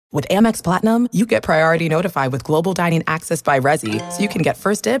With Amex Platinum, you get priority notified with Global Dining Access by Resi, so you can get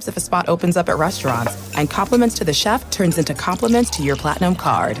first dibs if a spot opens up at restaurants. And compliments to the chef turns into compliments to your Platinum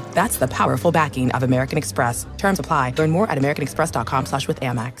card. That's the powerful backing of American Express. Terms apply. Learn more at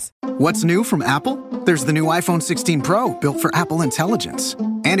americanexpress.com/withAmex. What's new from Apple? There's the new iPhone 16 Pro, built for Apple Intelligence.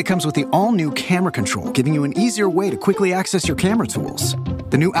 And it comes with the all-new camera control, giving you an easier way to quickly access your camera tools.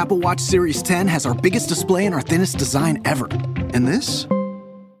 The new Apple Watch Series 10 has our biggest display and our thinnest design ever. And this?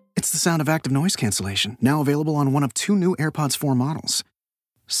 It's the sound of active noise cancellation, now available on one of 2 new AirPods 4 models.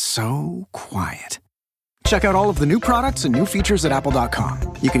 So quiet. Check out all of the new products and new features at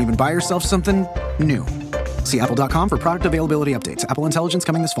apple.com. You can even buy yourself something new. See apple.com for product availability updates. Apple Intelligence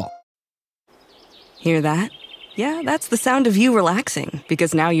coming this fall. Hear that? Yeah, that's the sound of you relaxing,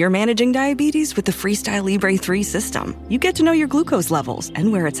 because now you're managing diabetes with the Freestyle Libre 3 system. You get to know your glucose levels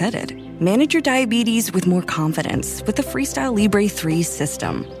and where it's headed. Manage your diabetes with more confidence with the Freestyle Libre 3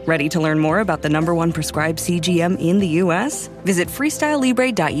 system. Ready to learn more about the #1 prescribed CGM in the U.S.? Visit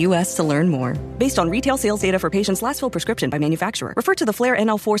freestylelibre.us to learn more. Based on retail sales data for patients' last filled prescription by manufacturer. Refer to the FLAIR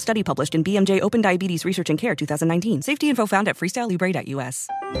NL4 study published in BMJ Open Diabetes Research and Care 2019. Safety info found at freestylelibre.us.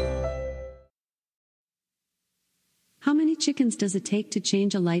 How many chickens does it take to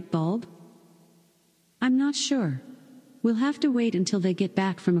change a light bulb? I'm not sure. We'll have to wait until they get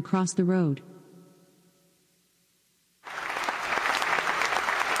back from across the road.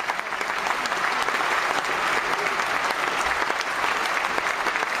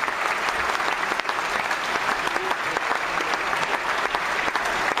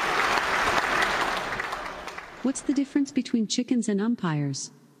 What's the difference between chickens and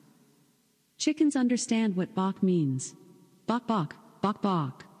umpires? Chickens understand what bok means. Bok bok, bok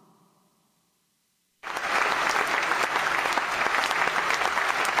bok.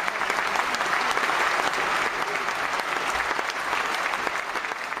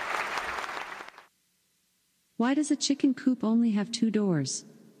 Why does a chicken coop only have 2 doors?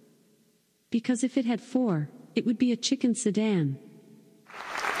 Because if it had 4, it would be a chicken sedan.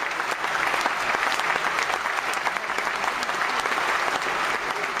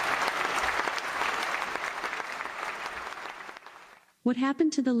 What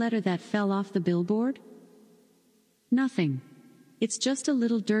happened to the letter that fell off the billboard? Nothing. It's just a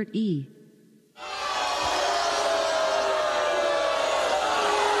little dirt E.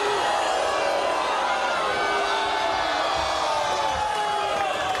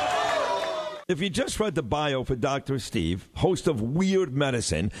 If you just read the bio for Dr. Steve, host of Weird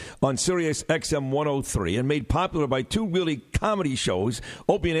Medicine on Sirius XM 103 and made popular by 2 really comedy shows,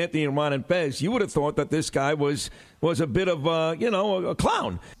 Opie and Anthony and Ron and Fez, you would have thought that this guy was a bit of, a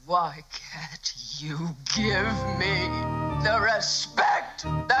clown. Why can't you give me the respect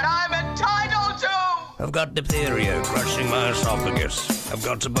that I'm entitled to? I've got diphtheria crushing my esophagus. I've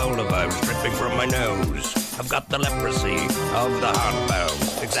got Ebola virus dripping from my nose. I've got the leprosy of the heart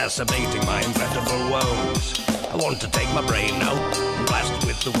valve, exacerbating my incredible woes. I want to take my brain out and blast it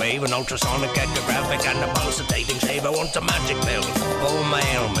with the wave, an ultrasonic, echographic, and a pulsating shave. I want a magic pill for all my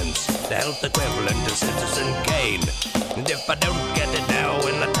ailments, the health equivalent of Citizen Kane. And if I don't get it now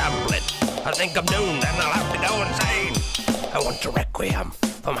in a tablet, I think I'm doomed and I'll have to go insane. I want a requiem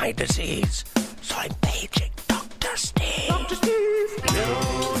for my disease, so I'm paging Dr. Steve. Dr. Steve!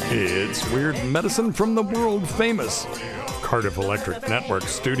 It's Weird Medicine from the world-famous Cardiff Electric Network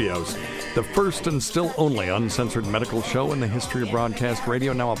studios. The first and still only uncensored medical show in the history of broadcast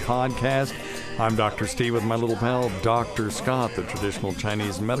radio, now a podcast. I'm Dr. Steve with my little pal, Dr. Scott, the traditional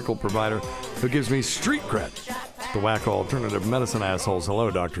Chinese medical provider who gives me street cred. The wacko alternative medicine assholes.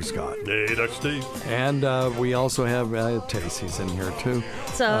 Hello, Dr. Scott. Hey, Dr. Steve. And we also have Tacie's in here, too.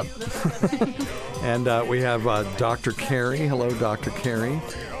 What's up? And we have Dr. Carrie. Hello, Dr. Carrie.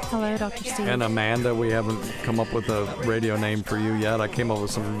 Hello, Dr. Steve. And Amanda, we haven't come up with a radio name for you yet. I came up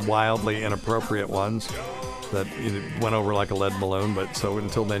with some wildly inappropriate ones that went over like a lead balloon, but so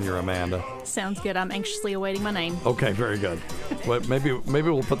until then, you're Amanda. Sounds good. I'm anxiously awaiting my name. Okay, very good. Well, maybe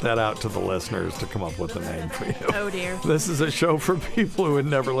we'll put that out to the listeners to come up with a name for you. Oh, dear. This is a show for people who would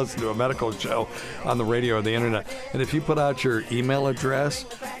never listen to a medical show on the radio or the internet. And if you put out your email address,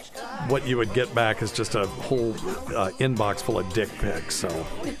 what you would get back is just a whole inbox full of dick pics, so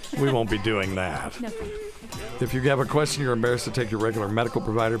we won't be doing that. No. If you have a question, you're embarrassed to take your regular medical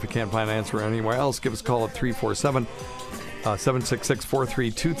provider. If you can't find an answer anywhere else, give us a call at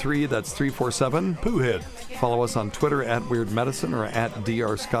 347-766-4323. That's 347-POOHEAD. Follow us on Twitter at Weird Medicine or at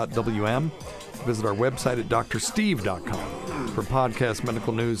DrScottWM. Visit our website at drsteve.com for podcast,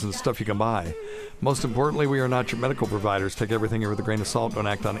 medical news, and stuff you can buy. Most importantly, we are not your medical providers. Take everything here with a grain of salt. Don't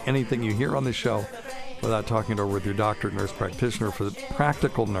act on anything you hear on this show without talking it over with your doctor, nurse practitioner, for the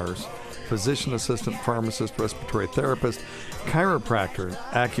practical nurse, physician assistant, pharmacist, respiratory therapist, chiropractor,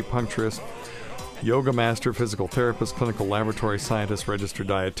 acupuncturist, yoga master, physical therapist, clinical laboratory scientist, registered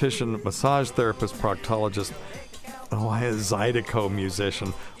dietitian, massage therapist, proctologist, a Zydeco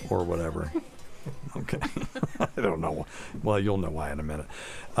musician, or whatever. Okay. I don't know. Well, you'll know why in a minute.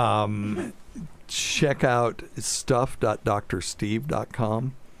 Check out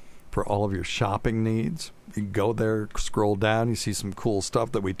stuff.drsteve.com for all of your shopping needs. You can go there, scroll down, you see some cool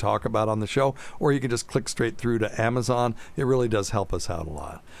stuff that we talk about on the show, or you can just click straight through to Amazon. It really does help us out a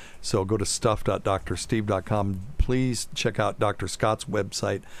lot. So go to stuff.drsteve.com. Please check out Dr. Scott's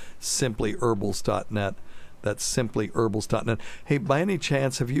website, simplyherbals.net. That's simplyherbals.net. Hey, by any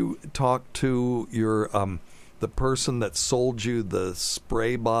chance, have you talked to your the person that sold you the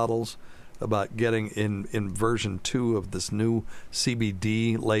spray bottles about getting in version 2 of this new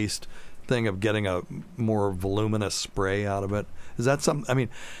CBD laced thing of getting a more voluminous spray out of it? Is that something? I mean,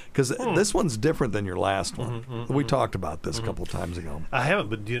 because this one's different than your last one. We talked about this a couple times ago. I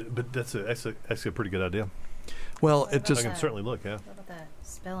haven't, but that's actually a pretty good idea. Well, it just I can certainly look. Yeah. What about that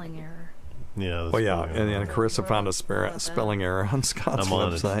spelling error? Yeah. Well, yeah, and Carissa found a spelling error on Scott's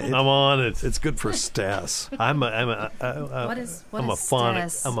website. I'm on it. It's good for Stas. I'm a phonic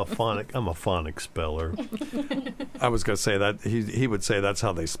speller. I was going to say that he would say that's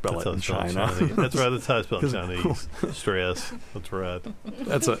how they spell it in China. That's right. That's how I spell Chinese. Stress. That's right.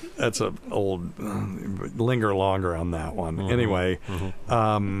 That's a old linger longer on that one. Anyway.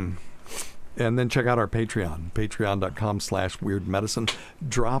 And then check out our Patreon, patreon.com/weirdmedicine,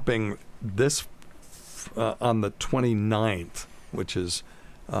 dropping this on the 29th, which is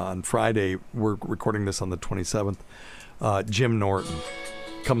on Friday. We're recording this on the 27th. Jim Norton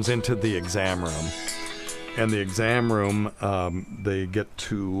comes into the exam room. And the exam room, they get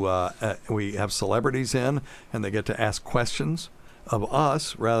to, we have celebrities in, and they get to ask questions of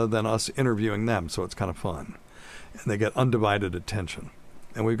us rather than us interviewing them. So it's kind of fun. And they get undivided attention.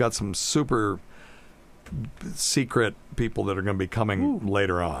 And we've got some super secret people that are going to be coming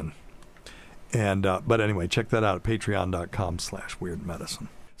later on. And but anyway, check that out at patreon.com/weirdmedicine.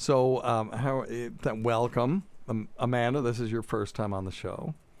 So welcome, Amanda. This is your first time on the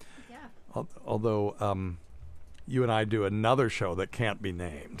show. Yeah. Although you and I do another show that can't be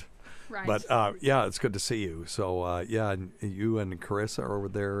named. Right. But yeah, it's good to see you. So yeah, you and Carissa are over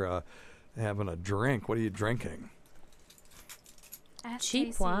there having a drink. What are you drinking?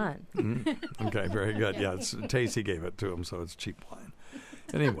 Cheap wine. Okay, very good. Yeah, Tacie gave it to him, so it's cheap wine.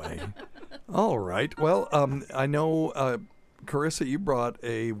 Anyway, all right. Well, I know, Carissa, you brought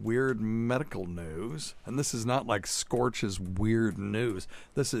a weird medical news, and this is not like Scorch's weird news.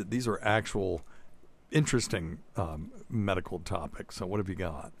 These are actual interesting medical topics. So what have you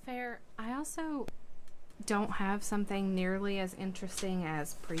got? Fair. I also don't have something nearly as interesting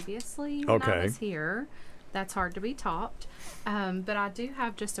as previously when I was here. That's hard to be topped. But I do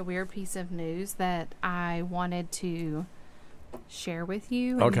have just a weird piece of news that I wanted to share with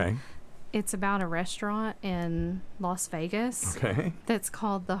you. Okay. It's about a restaurant in Las Vegas. Okay. That's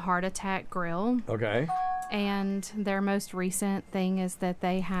called the Heart Attack Grill. Okay. And their most recent thing is that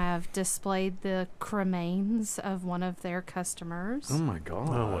they have displayed the cremains of one of their customers. Oh, my God.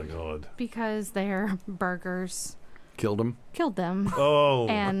 Oh, my God. Because their burgers killed them. Oh.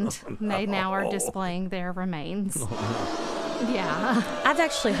 And they now are displaying their remains. Yeah. I've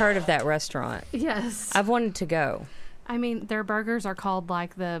actually heard of that restaurant. Yes. I've wanted to go. I mean, their burgers are called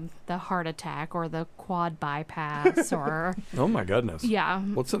like the heart attack or the quad bypass or... Oh, my goodness. Yeah.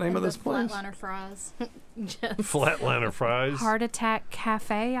 What's the name of this place? Flatliner fries. Yes. Flatliner fries? Heart Attack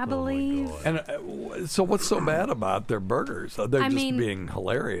Cafe, I believe. And so what's so bad about their burgers? They're just being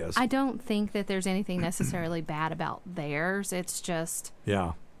hilarious. I don't think that there's anything necessarily bad about theirs. It's just...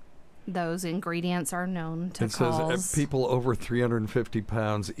 Yeah. Those ingredients are known to cause... says people over 350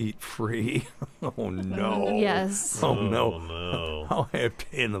 pounds eat free. Oh, no. Yes. Oh, no. No. I'll have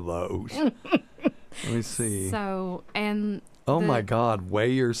 10 of those. Let me see. So, and... Oh, my God.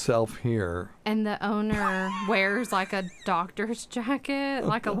 Weigh yourself here. And the owner wears like a doctor's jacket,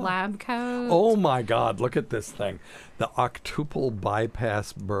 like a lab coat. Oh, my God. Look at this thing. The octuple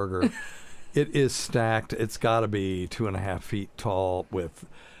bypass burger. It is stacked. It's got to be 2.5 feet tall with...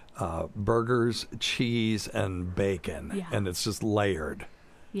 burgers, cheese, and bacon. Yeah. And it's just layered.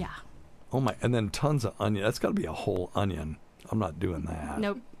 Yeah. Oh, my. And then tons of onion. That's got to be a whole onion. I'm not doing that.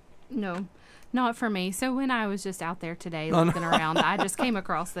 Nope. No. Not for me. So when I was just out there today looking around, I just came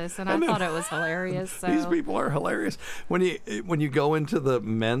across this, and I thought it was hilarious. So. These people are hilarious. When you go into the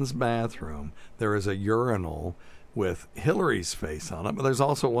men's bathroom, there is a urinal with Hillary's face on it, but there's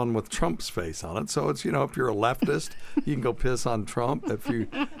also one with Trump's face on it. So it's, you know, if you're a leftist, you can go piss on Trump. If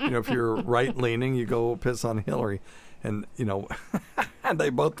if you're right leaning, you go piss on Hillary. And, you know, and they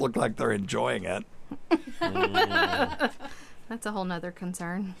both look like they're enjoying it. That's a whole nother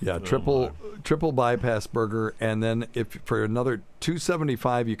concern. Yeah, triple bypass burger, and then if for another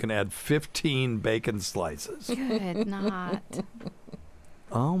 $2.75 you can add 15 bacon slices. Good not.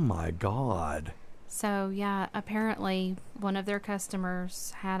 Oh my God. So yeah, apparently one of their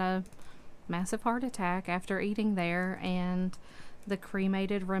customers had a massive heart attack after eating there, and the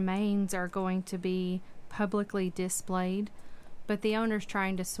cremated remains are going to be publicly displayed, but the owner's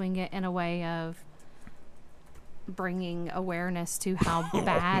trying to swing it in a way of bringing awareness to how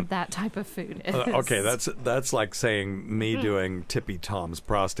bad that type of food is. Okay, that's like saying me doing Tippy Tom's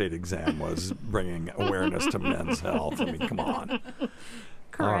prostate exam was bringing awareness to men's health. I mean, come on.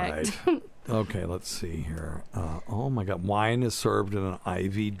 Correct. All right. Okay, let's see here. Oh my God, wine is served in an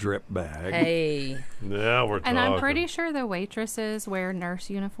IV drip bag. Hey. Yeah, we're talking. And I'm pretty sure the waitresses wear nurse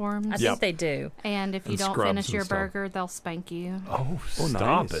uniforms. I think they do. And if you don't finish your burger, they'll spank you. Oh,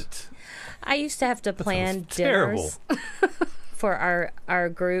 stop nice. it. I used to have to plan dinners for our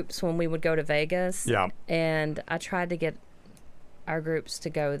groups when we would go to Vegas. Yeah. And I tried to get our groups to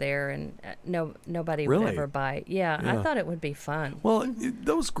go there, and nobody would ever bite. Yeah, I thought it would be fun. Well,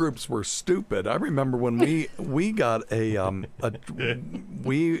 those groups were stupid. I remember when we got we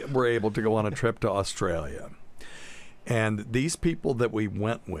were able to go on a trip to Australia, and these people that we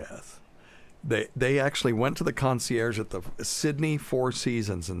went with, they actually went to the concierge at the Sydney Four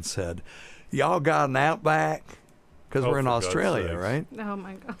Seasons and said, "Y'all got an Outback?" Because we're in Australia, right? Oh,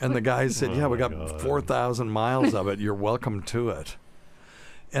 my God. And the guy said, yeah, we got 4,000 miles of it. You're welcome to it.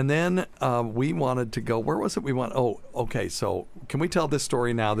 And then we wanted to go, where was it we went? Oh, okay, so can we tell this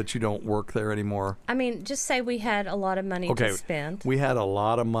story now that you don't work there anymore? I mean, just say we had a lot of money to spend. We had a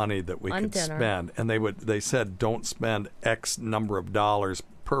lot of money that we could dinner. spend. And they said, don't spend X number of dollars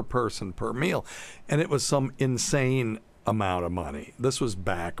per person per meal. And it was some insane amount of money. This was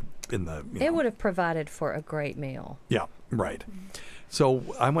back in the... It would have provided for a great meal. Yeah, right. So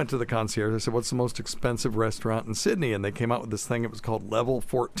I went to the concierge. I said, what's the most expensive restaurant in Sydney? And they came out with this thing. It was called Level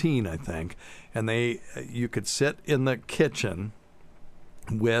 14, I think. And you could sit in the kitchen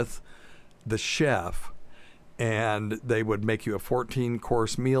with the chef, and they would make you a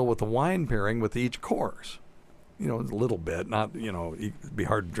 14-course meal with a wine pairing with each course. You know, a little bit. Not, it'd be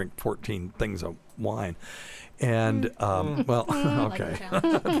hard to drink 14 things of wine. And, well, okay.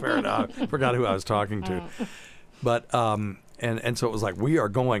 Fair enough. Forgot who I was talking to. But, and so it was like, we are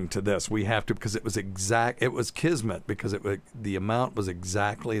going to this. We have to, because it was kismet, because the amount was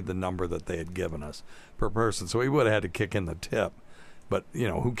exactly the number that they had given us per person. So we would have had to kick in the tip. But,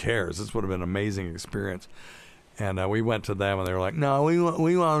 who cares? This would have been an amazing experience. And we went to them, and they were like, no,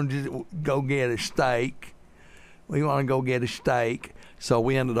 we want to just go get a steak. We want to go get a steak. So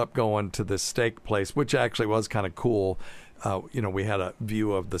we ended up going to this steak place, which actually was kind of cool. We had a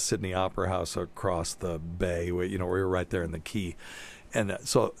view of the Sydney Opera House across the bay. We were right there in the quay. And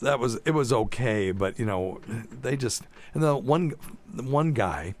so it was okay. But, they just, and the one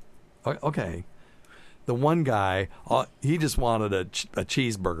guy, okay. The one guy, he just wanted a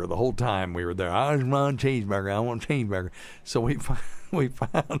cheeseburger the whole time we were there. I just want a cheeseburger. I want a cheeseburger. So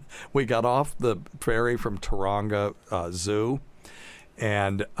we got off the ferry from Taronga Zoo,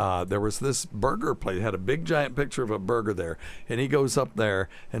 and there was this burger place. It had a big giant picture of a burger there, and he goes up there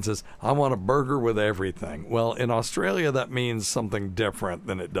and says, "I want a burger with everything." Well, in Australia, that means something different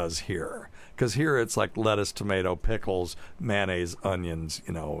than it does here, because here it's like lettuce, tomato, pickles, mayonnaise, onions,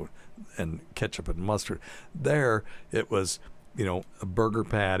 and ketchup and mustard. There, it was, a burger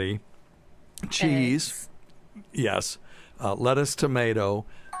patty, cheese, yes, lettuce, tomato,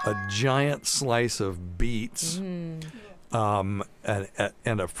 a giant slice of beets, and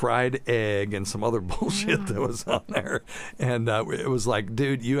a fried egg and some other bullshit that was on there. And it was like,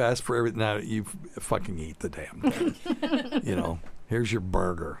 dude, you asked for everything. Now you fucking eat the damn thing. Here's your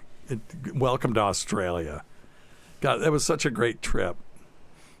burger. Welcome to Australia. God, that was such a great trip.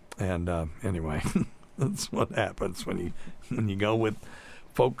 And anyway, that's what happens when you go with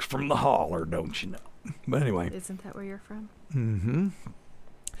folks from the holler, don't you know? But anyway. Isn't that where you're from? Mm-hmm.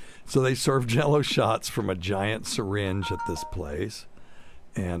 So they serve Jell-O shots from a giant syringe at this place.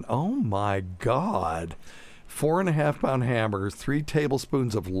 And oh my God, 4.5-pound hamburgers, 3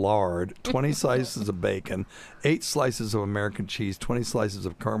 tablespoons of lard, 20 slices of bacon, 8 slices of American cheese, 20 slices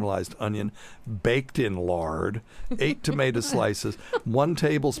of caramelized onion baked in lard, 8 tomato slices, 1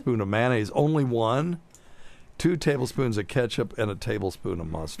 tablespoon of mayonnaise, only one, 2 tablespoons of ketchup and a tablespoon of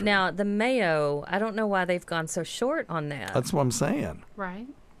mustard. Now, the mayo, I don't know why they've gone so short on that. That's what I'm saying. Right.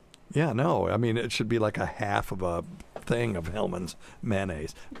 Yeah, no. I mean, it should be like a half of a thing of Hellman's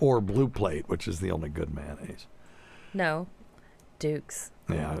mayonnaise or Blue Plate, which is the only good mayonnaise. No, Duke's.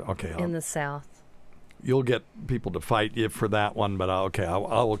 Yeah, okay. In the South. You'll get people to fight you for that one, but I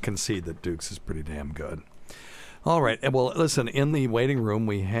will concede that Duke's is pretty damn good. All right. Well, listen, in the waiting room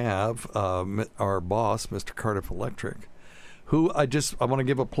we have our boss, Mr. Cardiff Electric, who I want to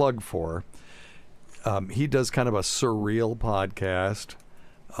give a plug for. He does kind of a surreal podcast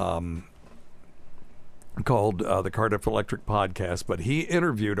called the Cardiff Electric Podcast, but he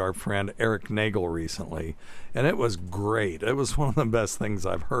interviewed our friend Eric Nagel recently, and it was great. It was one of the best things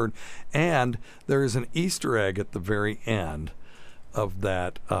I've heard. And there is an Easter egg at the very end of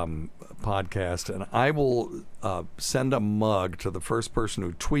that podcast, and I will send a mug to the first person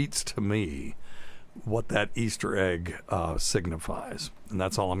who tweets to me what that Easter egg signifies, and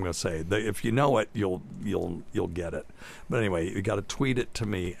that's all I'm going to say. If you know it, you'll get it. But anyway, you got to tweet it to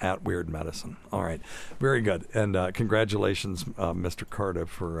me at Weird Medicine. All right, very good, and congratulations, Mr. Cardiff,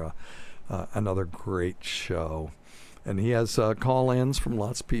 for another great show. And he has call-ins from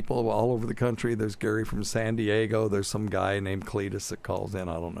lots of people all over the country. There's Gary from San Diego. There's some guy named Cletus that calls in.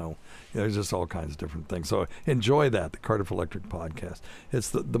 I don't know. There's just all kinds of different things. So enjoy that, the Cardiff Electric Podcast. It's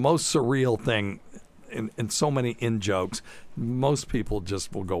the most surreal thing in so many in-jokes. Most people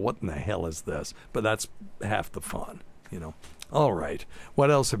just will go, what in the hell is this? But that's half the fun, you know. All right. What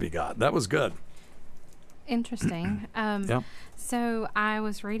else have you got? That was good. Interesting. Yeah. So I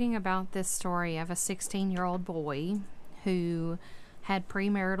was reading about this story of a 16-year-old boy who had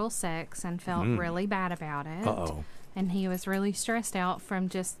premarital sex and felt really bad about it. Uh-oh. And he was really stressed out from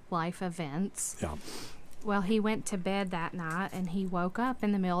just life events. Yeah. Well, he went to bed that night and he woke up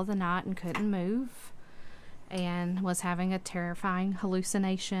in the middle of the night and couldn't move and was having a terrifying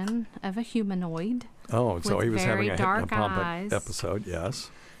hallucination of a humanoid. Oh, so he was having a hypnopompic eyes. Episode,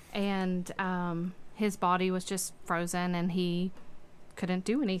 yes. And his body was just frozen and he couldn't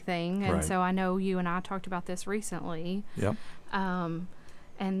do anything. And so I know you and I talked about this recently. Yep. And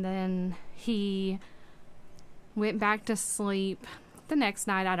then he went back to sleep the next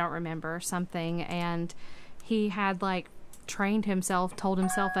night. I don't remember something. And he had told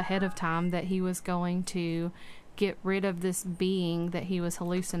himself ahead of time that he was going to get rid of this being that he was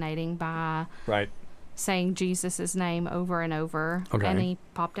hallucinating by saying Jesus' name over and over. Okay. And he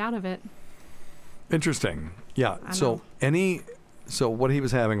popped out of it. Interesting. Yeah. So what he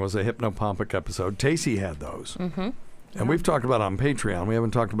was having was a hypnopompic episode. Tacie had those. Mm-hmm. And we've talked about it on Patreon. We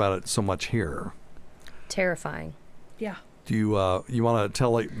haven't talked about it so much here. Terrifying. Yeah. Do you want to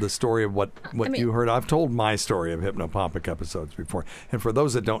tell the story of what you heard? I've told my story of hypnopompic episodes before. And for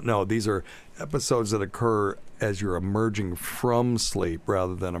those that don't know, these are episodes that occur as you're emerging from sleep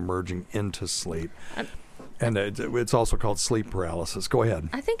rather than emerging into sleep. And it's also called sleep paralysis. Go ahead.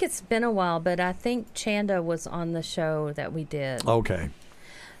 I think it's been a while, but I think Chanda was on the show that we did. Okay.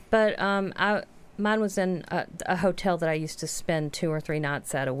 But mine was in a hotel that I used to spend 2 or 3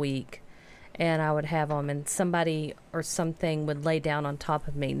 nights at a week. And I would have them, and somebody or something would lay down on top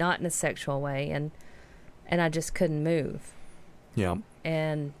of me, not in a sexual way, and I just couldn't move. Yeah.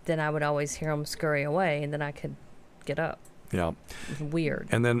 And then I would always hear them scurry away, and then I could get up. Yeah. It was weird.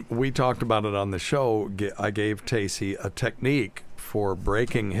 And then we talked about it on the show. I gave Tacie a technique for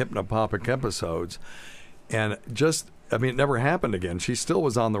breaking hypnopompic episodes. And it never happened again. She still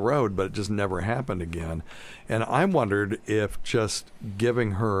was on the road, but it just never happened again. And I wondered if just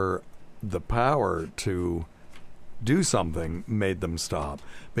giving her the power to do something made them stop.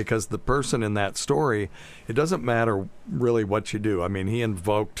 Because the person in that story, it doesn't matter really what you do. I mean, he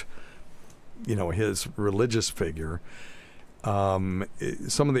invoked, his religious figure. Some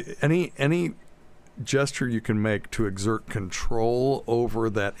of any gesture you can make to exert control over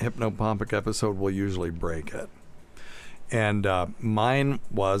that hypnopompic episode will usually break it. And mine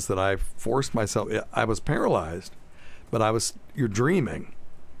was that I forced myself. I was paralyzed, but you're dreaming,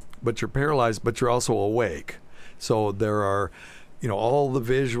 but you're paralyzed, but you're also awake. So there are, all the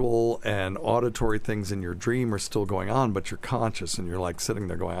visual and auditory things in your dream are still going on, but you're conscious and you're sitting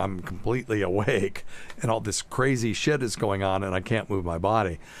there going, I'm completely awake and all this crazy shit is going on and I can't move my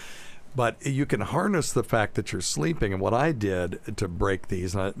body. But you can harness the fact that you're sleeping. And what I did to break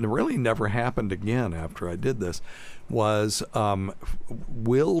these, and it really never happened again after I did this, was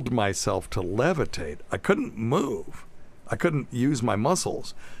willed myself to levitate. I couldn't move. I couldn't use my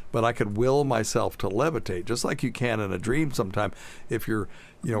muscles, but I could will myself to levitate, just like you can in a dream sometime. If you're,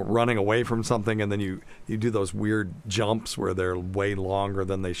 running away from something and then you do those weird jumps where they're way longer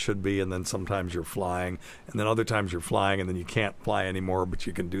than they should be, and then sometimes you're flying, and then other times you're flying and then you can't fly anymore, but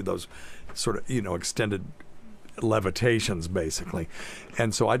you can do those sort of, extended levitations, basically.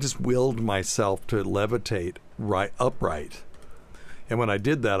 And so I just willed myself to levitate upright. And when I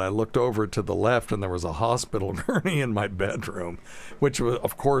did that, I looked over to the left, and there was a hospital gurney in my bedroom, which,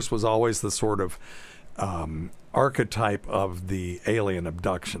 of course, was always the sort of archetype of the alien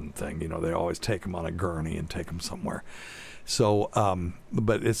abduction thing. They always take them on a gurney and take them somewhere. So,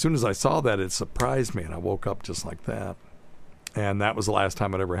 but as soon as I saw that, it surprised me, and I woke up just like that. And that was the last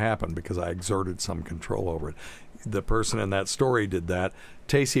time it ever happened, because I exerted some control over it. The person in that story did that.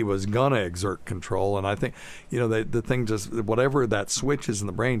 Tacie was going to exert control, and I think, the thing just, whatever that switch is in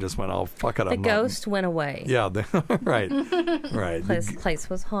the brain just went, oh, fuck it. The ghost went away. Yeah, right. Right. Place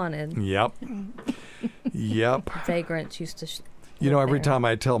was haunted. Yep. Yep. Vagrants used to... every time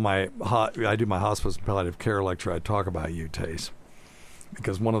I tell I do my hospice and palliative care lecture, I talk about you, Tace.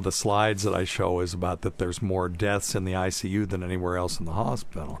 Because one of the slides that I show is about that there's more deaths in the ICU than anywhere else in the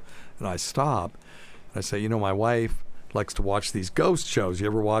hospital. And I stop. I say, my wife likes to watch these ghost shows. You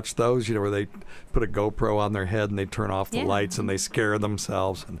ever watch those? Where they put a GoPro on their head and they turn off the lights and they scare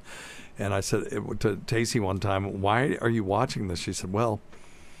themselves. And I said to Tacie one time, why are you watching this? She said, well,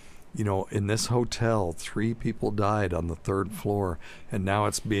 in this hotel, 3 people died on the 3rd floor, and now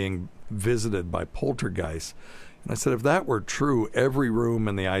it's being visited by poltergeists. And I said, if that were true, every room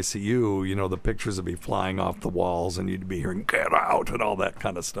in the ICU, the pictures would be flying off the walls and you'd be hearing, get out, and all that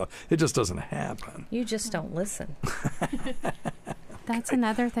kind of stuff. It just doesn't happen. You just don't listen. That's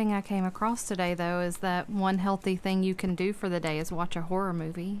another thing I came across today, though, is that one healthy thing you can do for the day is watch a horror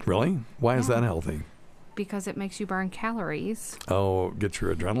movie. Really? Why is that healthy? Because it makes you burn calories. Oh, get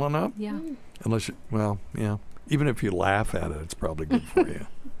your adrenaline up? Yeah. Unless yeah. Even if you laugh at it, it's probably good for you.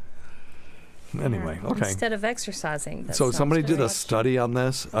 Anyway, okay. Instead of exercising. So somebody did a study on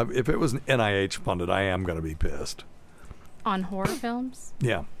this. If it was NIH funded, I am going to be pissed. On horror films?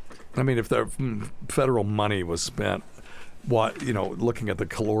 Yeah. I mean, if the federal money was spent, looking at the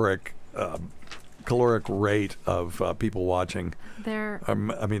caloric rate of people watching,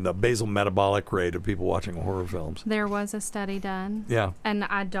 the basal metabolic rate of people watching horror films. There was a study done. Yeah. And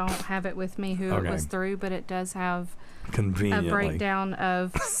I don't have it with me who it was through, but it does have conveniently a breakdown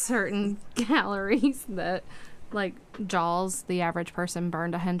of certain calories that, like Jaws, the average person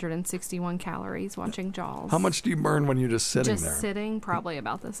burned 161 calories watching Jaws. How much do you burn when you're just sitting there? Just sitting, probably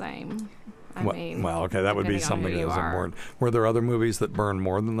about the same. Well, okay, that would be something that is important. Were there other movies that burned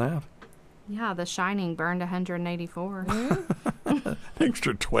more than that? Yeah, The Shining burned 184.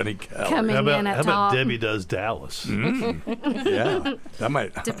 Extra 20 calories. Coming in at how top. about Debbie Does Dallas? Yeah, that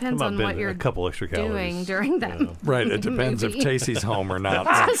might depends on what you're a couple extra doing during that. Right, it depends if Tacie's home or not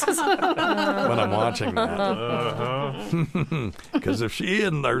when I'm watching that. Because if she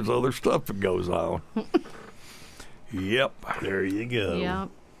isn't, there's other stuff that goes on. Yep, there you go. Yep.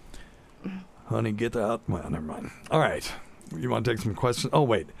 Honey, get out. Well, never mind. All right, you want to take some questions? Oh,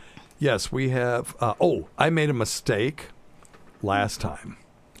 wait. Yes, we have. I made a mistake last time.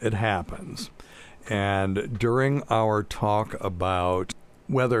 It happens. And during our talk about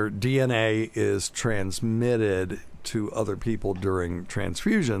whether DNA is transmitted to other people during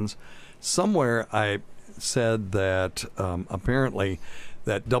transfusions, somewhere I said that apparently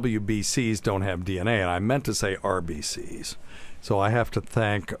that WBCs don't have DNA, and I meant to say RBCs. So I have to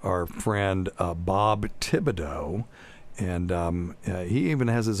thank our friend Bob Thibodeau. And he even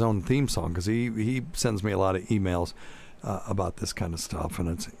has his own theme song because he sends me a lot of emails about this kind of stuff. And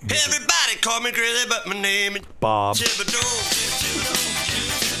it's everybody call me crazy, but my name is Bob. Everybody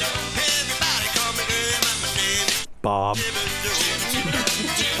call me crazy, but my name is Bob.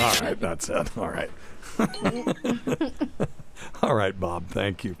 All right, that's it. All right. All right, Bob.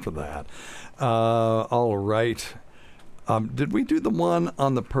 Thank you for that. All right. Did we do the one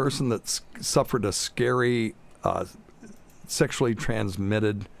on the person that suffered a scary sexually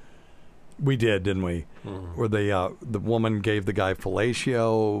transmitted? We did, didn't we? Mm-hmm. Where the woman gave the guy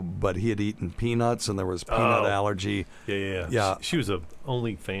fellatio, but he had eaten peanuts and there was peanut allergy. Yeah. She was a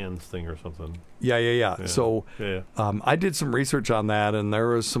OnlyFans thing or something. Yeah. So I did some research on that, and there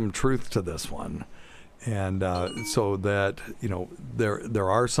was some truth to this one. And so that,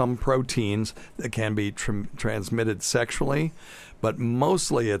 there are some proteins that can be transmitted sexually, but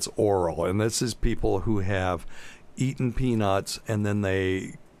mostly it's oral. And this is people who have eaten peanuts and then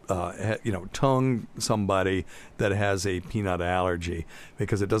they tongue somebody that has a peanut allergy,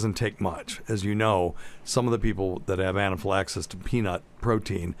 because it doesn't take much. As you know, some of the people that have anaphylaxis to peanut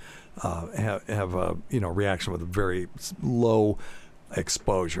protein have a reaction with a very low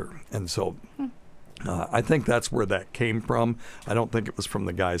exposure, and so I think that's where that came from. I don't think it was from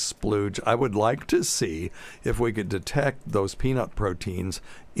the guy's splooge. I would like to see if we could detect those peanut proteins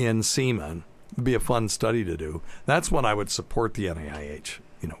in semen. It'd be a fun study to do. That's when I would support the NIH,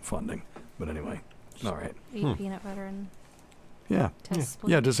 funding. But anyway, all right. Eat peanut butter and test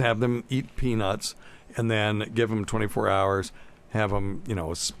splooge. Just have them eat peanuts and then give them 24 hours. Have them,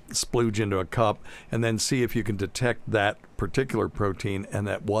 splooge into a cup, and then see if you can detect that particular protein and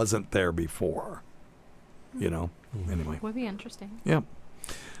that wasn't there before. Anyway. Would be interesting. Yeah.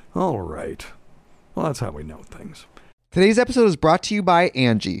 All right. Well, that's how we know things. Today's episode is brought to you by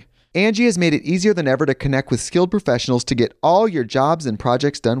Angie. Angie has made it easier than ever to connect with skilled professionals to get all your jobs and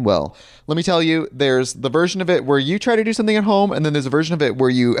projects done well. Let me tell you, there's the version of it where you try to do something at home, and then there's a version of it where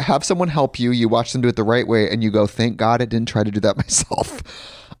you have someone help you, you watch them do it the right way, and you go, thank God I didn't try to do that myself.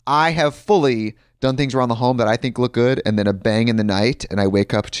 I have fully done things around the home that I think look good, and then a bang in the night, and I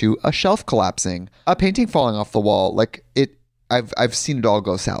wake up to a shelf collapsing, a painting falling off the wall. I've seen it all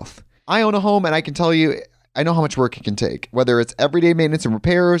go south. I own a home, and I can tell you, I know how much work it can take. Whether it's everyday maintenance and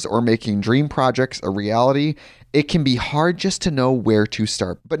repairs or making dream projects a reality, it can be hard just to know where to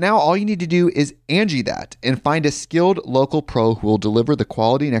start. But now all you need to do is Angie that and find a skilled local pro who will deliver the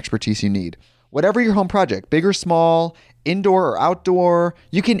quality and expertise you need. Whatever your home project, big or small, indoor or outdoor,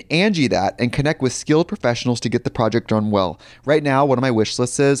 you can Angie that and connect with skilled professionals to get the project done well. Right now, one of my wish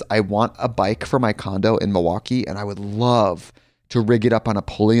lists is I want a bike for my condo in Milwaukee, and I would love to rig it up on a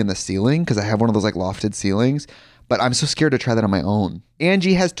pulley in the ceiling because I have one of those lofted ceilings, but I'm so scared to try that on my own.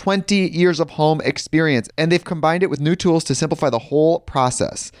 Angie has 20 years of home experience, and they've combined it with new tools to simplify the whole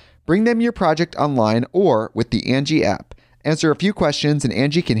process. Bring them your project online or with the Angie app. Answer a few questions and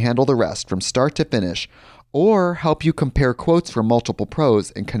Angie can handle the rest from start to finish, or help you compare quotes from multiple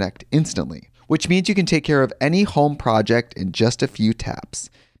pros and connect instantly, which means you can take care of any home project in just a few taps.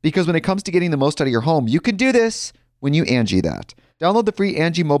 Because when it comes to getting the most out of your home, you can do this when you Angie that. Download the free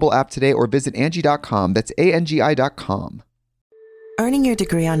Angie mobile app today or visit Angie.com. That's ANGI.com. Earning your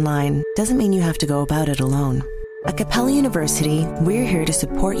degree online doesn't mean you have to go about it alone. At Capella University, we're here to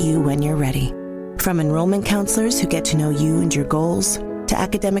support you when you're ready. From enrollment counselors who get to know you and your goals, to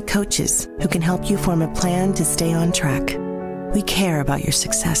academic coaches who can help you form a plan to stay on track. We care about your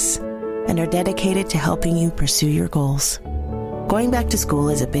success and are dedicated to helping you pursue your goals. Going back to school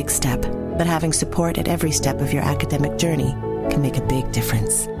is a big step, but having support at every step of your academic journey can make a big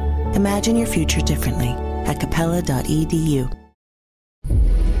difference. Imagine your future differently at capella.edu.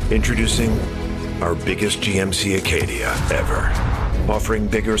 Introducing our biggest GMC Acadia ever. Offering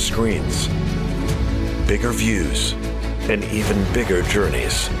bigger screens, bigger views, and even bigger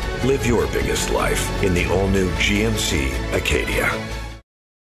journeys. Live your biggest life in the all-new GMC Acadia.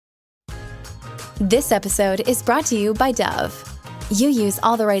 This episode is brought to you by Dove. You use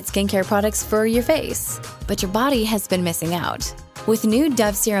all the right skincare products for your face, but your body has been missing out. With new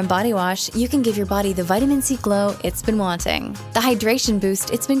Dove Serum Body Wash, you can give your body the vitamin C glow it's been wanting, the hydration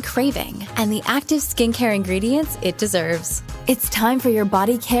boost it's been craving, and the active skincare ingredients it deserves. It's time for your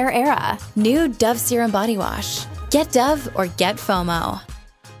body care era. New Dove Serum Body Wash. Get Dove or get FOMO.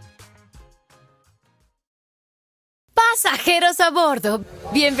 Pasajeros a bordo,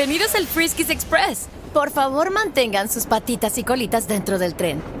 bienvenidos al Friskies Express. Por favor, mantengan sus patitas y colitas dentro del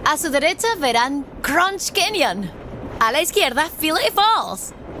tren. A su derecha verán Crunch Canyon. A la izquierda, Filet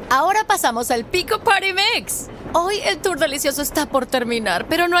Falls. Ahora pasamos al Pico Party Mix. Hoy el tour delicioso está por terminar,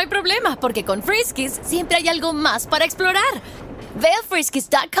 pero no hay problema, porque con Friskies siempre hay algo más para explorar. Ve a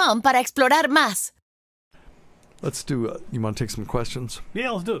friskies.com para explorar más. Let's do, you want to take some questions?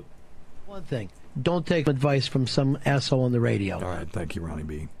 Yeah, let's do it. One thing, don't take advice from some asshole on the radio. All right, thank you, Ronnie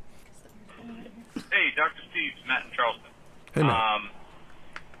B. Hey, Dr. Steve, Matt in Charleston. Hey, Matt.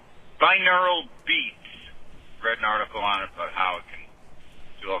 Binaural beats. Read an article on it about how it can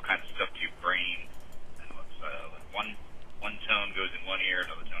do all kinds of stuff to your brain. And like one tone goes in one ear,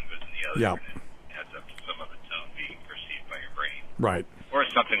 another tone goes in the other. Yeah. And it adds up to some other tone being perceived by your brain. Right. Or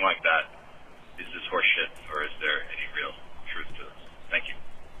something like that. Is this horseshit, or is there any real truth to this? Thank you.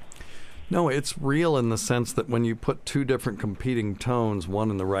 No, it's real in the sense that when you put two different competing tones,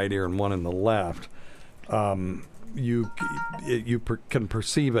 one in the right ear and one in the left, you can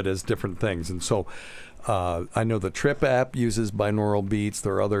perceive it as different things. And so I know the Trip app uses binaural beats.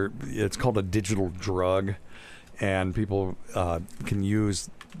 There are other, it's called a digital drug, and people can use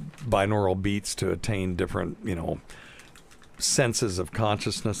binaural beats to attain different, senses of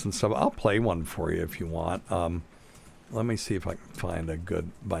consciousness and stuff. I'll play one for you if you want. Let me see if I can find a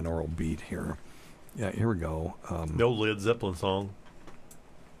good binaural beat here. Yeah, here we go. The old Led Zeppelin song.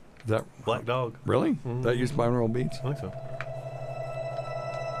 Is that Black Dog? Really? That used binaural beats? I think so.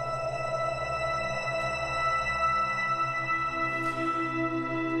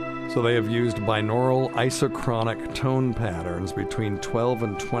 So they have used binaural isochronic tone patterns between 12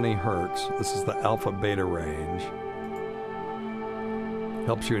 and 20 hertz. This is the alpha-beta range.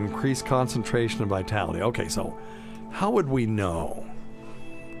 Helps you increase concentration and vitality. Okay, so how would we know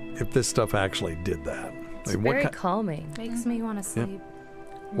if this stuff actually did that? It's very calming. Makes me want to sleep.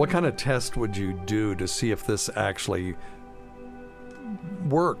 What kind of test would you do to see if this actually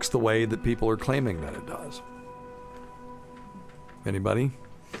works the way that people are claiming that it does? Anybody?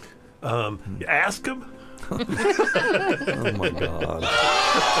 Ask him. Oh my God!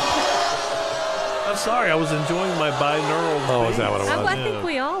 I'm sorry, I was enjoying my binaural. Oh, is that what it was? I think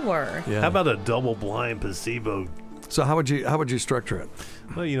we all were. Yeah. How about a double-blind placebo? So how would you structure it?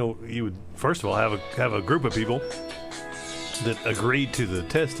 Well, you would first of all have a group of people that agreed to the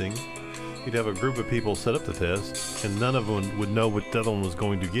testing. You'd have a group of people set up the test, and none of them would know what the other one was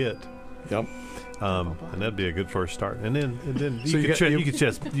going to get. Yep. And that'd be a good first start. And then So you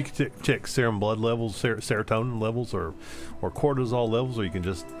could check serum blood levels, serotonin levels, or cortisol levels, or you can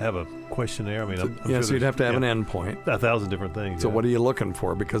just have a questionnaire. I mean, I'm sure so you'd have to have an endpoint. 1,000 different things. So what are you looking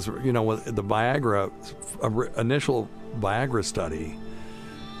for? Because with the Viagra initial Viagra study,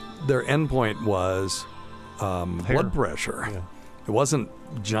 their endpoint was blood pressure. Yeah. It wasn't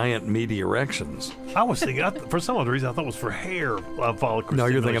giant meaty erections. I was thinking, for some other reason, I thought it was for hair follicle. No,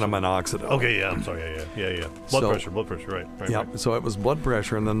 you're thinking of minoxidil. Okay, yeah, I'm sorry, yeah. Blood pressure, right. Yeah, Right. so it was blood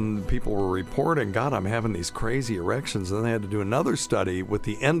pressure, and then people were reporting, God, I'm having these crazy erections, and then they had to do another study with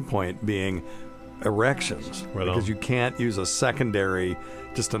the endpoint being erections, because you can't use a secondary,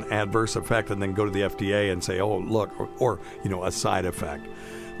 just an adverse effect, and then go to the FDA and say, oh, look, or a side effect.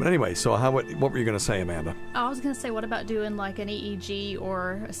 But anyway, so what were you going to say, Amanda? I was going to say, what about doing like an EEG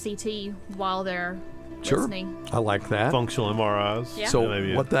or a CT while they're listening? I like that. Functional MRIs. Yeah.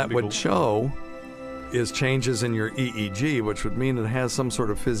 So what that would show is changes in your EEG, which would mean it has some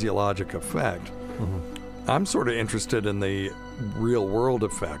sort of physiologic effect. Mm-hmm. I'm sort of interested in the real-world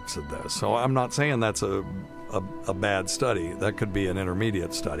effects of this. So I'm not saying that's a bad study. That could be an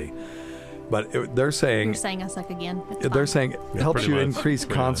intermediate study. But they're saying... You're saying I suck again. It's they're fine. saying it helps you increase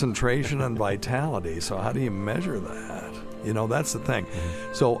concentration and vitality. So how do you measure that? That's the thing.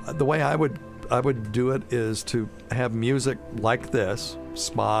 Mm-hmm. So the way I would do it is to have music like this,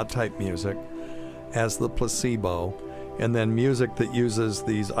 spa-type music, as the placebo, and then music that uses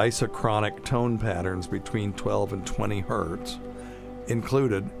these isochronic tone patterns between 12 and 20 hertz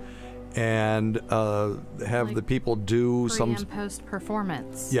included, and have the people do pre- and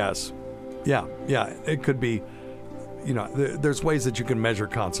post-performance. Yes. Yeah. It could be, there's ways that you can measure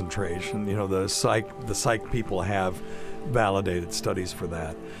concentration. The psych people have validated studies for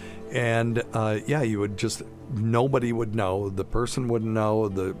that. And, you would just, nobody would know. The person wouldn't know.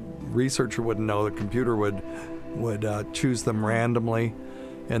 The researcher wouldn't know. The computer would choose them randomly.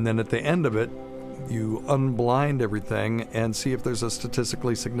 And then at the end of it, you unblind everything and see if there's a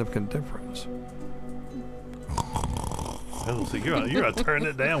statistically significant difference. So you're turning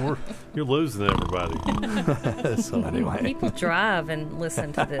it down. You're losing everybody. So anyway, people drive and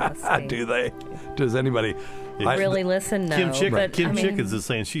listen to this. Do they? Does anybody really listen? No. Kim Chickens is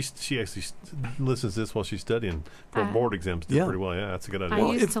saying she actually listens to this while she's studying for board exams. Did pretty well. Yeah, that's a good idea.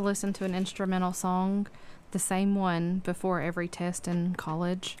 I used to listen to an instrumental song, the same one, before every test in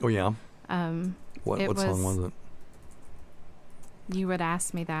college. Oh yeah. What song was it? You would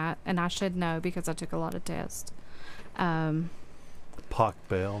ask me that, and I should know because I took a lot of tests. Pock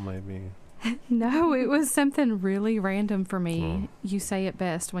Bell, maybe. No, it was something really random for me. You say it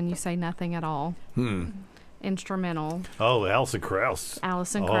best when you say nothing at all. Instrumental. Oh, Alison Krauss.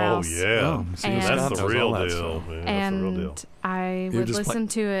 Alison Krauss. Oh yeah, that's the real deal. Man. And that's the real deal. I would listen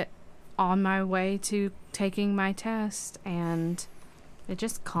to it on my way to taking my test, and it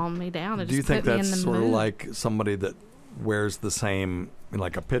just calmed me down. It Do you just think put me in that's the sort mood. of like somebody that wears the same,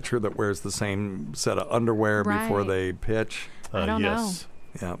 like a pitcher that wears the same set of underwear before they pitch? I don't know.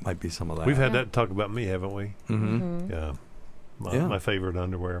 Yeah, it might be some of that. We've had that talk about me, haven't we? Mm-hmm. Yeah. My favorite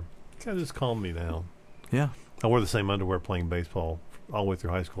underwear. Kind of just calmed me down. Yeah. I wore the same underwear playing baseball all the way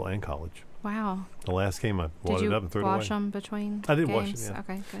through high school and college. Wow. The last game I wadded up and threw it away. Did you wash them between I did games? wash it, yeah.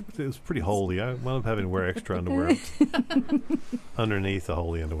 Okay, good. It was pretty holdy. I wound up having to wear extra underwear underneath the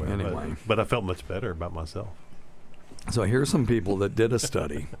holdy underwear. Anyway. But I felt much better about myself. So here's some people that did a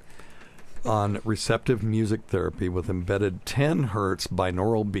study. on receptive music therapy with embedded 10 hertz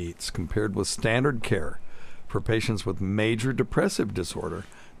binaural beats compared with standard care for patients with major depressive disorder.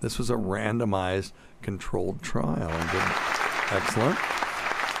 This was a randomized controlled trial. Excellent.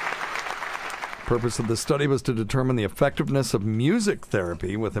 Purpose of the study was to determine the effectiveness of music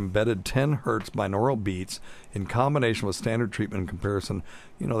therapy with embedded 10 hertz binaural beats in combination with standard treatment in comparison.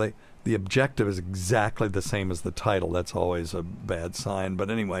 You know, the objective is exactly the same as the title. That's always a bad sign. But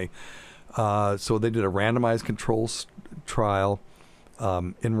anyway, so they did a randomized control trial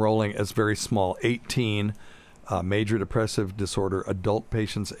enrolling as very small 18 major depressive disorder adult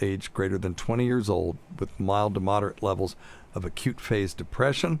patients aged greater than 20 years old with mild to moderate levels of acute phase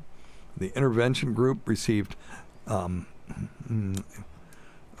depression. The intervention group received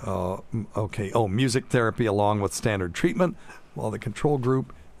music therapy along with standard treatment, while the control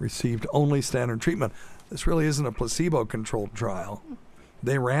group received only standard treatment. This really isn't a placebo-controlled trial.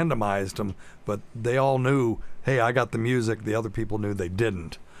 They randomized them, but they all knew, hey, I got the music. The other people knew they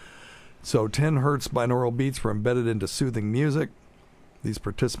didn't. So 10 hertz binaural beats were embedded into soothing music. These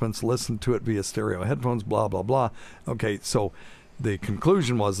participants listened to it via stereo headphones, blah, blah, blah. Okay, so the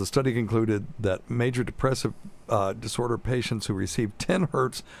conclusion was the study concluded that major depressive disorder patients who received 10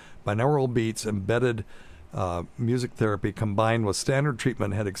 hertz binaural beats embedded music therapy combined with standard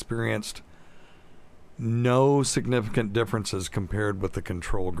treatment had experienced no significant differences compared with the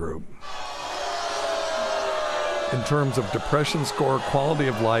control group. In terms of depression score, quality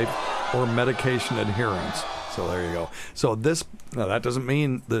of life, or medication adherence. So there you go. So that doesn't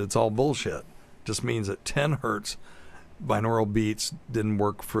mean that it's all bullshit. It just means that 10 hertz binaural beats didn't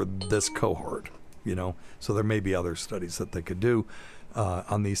work for this cohort, you know. So there may be other studies that they could do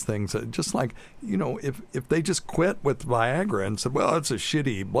on these things. Just like, you know, if they just quit with Viagra and said, well, it's a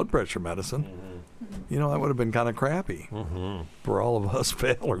shitty blood pressure medicine, you know, that would have been kind of crappy for all of us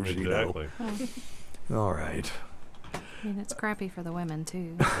failures, Exactly. You know. All right. I mean, it's crappy for the women,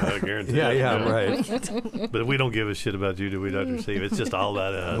 too. I guarantee yeah, right. But we don't give a shit about you, do we, Dr. Steve? It's just all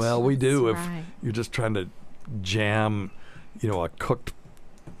about us. Well, we do. That's if right. you're just trying to jam, you know, a cooked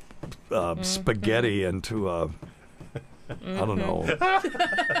spaghetti into a, I don't know,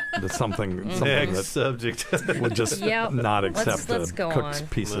 something Next that subject. would just not accept let's a go cooked on.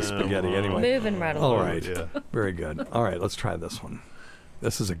 piece of spaghetti anyway. Moving right along. All right. Yeah. Very good. All right, let's try this one.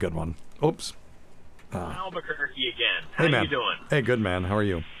 This is a good one. Oops. Albuquerque again. How Hey, man. you doing? Hey, good, man. How are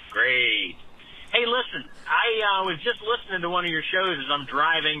you? Great. Hey, listen, I was just listening to one of your shows as I'm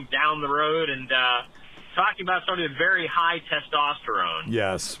driving down the road and talking about somebody with very high testosterone.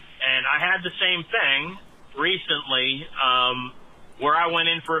 Yes. And I had the same thing recently where I went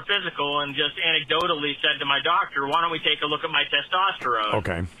in for a physical and just anecdotally said to my doctor, why don't we take a look at my testosterone?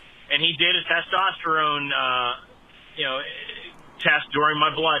 Okay. And he did a testosterone, test during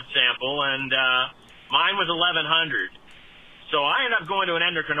my blood sample, and mine was 1100. So I ended up going to an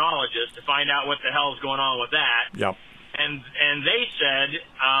endocrinologist to find out what the hell is going on with that. Yep. And they said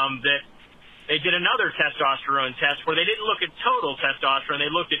that they did another testosterone test where they didn't look at total testosterone. They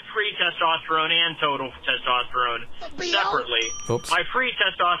looked at free testosterone and total testosterone separately. Oops. My free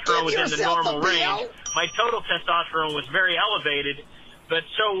testosterone was in the normal range. My total testosterone was very elevated, but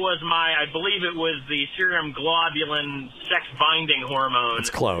so was I believe it was the serum globulin sex-binding hormone. It's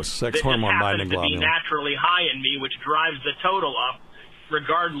close. Sex that hormone just binding happens to be globulin. naturally high in me, which drives the total up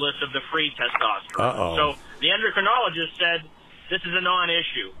regardless of the free testosterone. Uh-oh. So the endocrinologist said this is a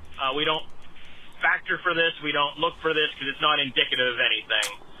non-issue. We don't factor for this. We don't look for this because it's not indicative of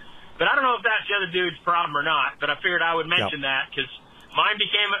anything. But I don't know if that's the other dude's problem or not, but I figured I would mention that because mine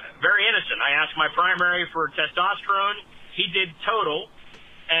became very innocent. I asked my primary for testosterone. He did total.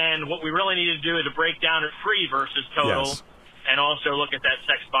 And what we really need to do is a breakdown of free versus total, and also look at that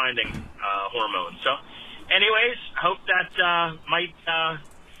sex-binding hormone. So, anyways, hope that might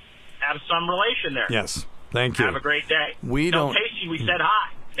have some relation there. Yes. Thank you. Have a great day. We don't. Tacie, we said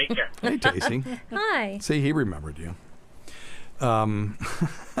hi. Take care. Hey, Tacie. Hi. See, he remembered you.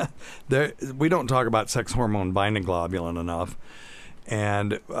 We don't talk about sex hormone binding globulin enough.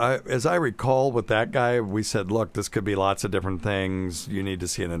 And as I recall with that guy, we said, look, this could be lots of different things. You need to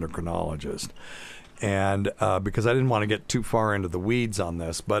see an endocrinologist. And because I didn't want to get too far into the weeds on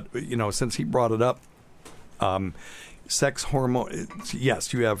this. But, you know, since he brought it up, sex hormone,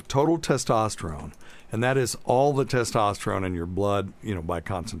 yes, you have total testosterone. And that is all the testosterone in your blood, you know, by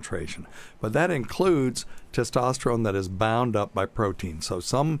concentration. But that includes testosterone that is bound up by protein. So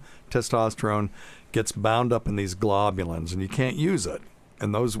some testosterone gets bound up in these globulins, and you can't use it.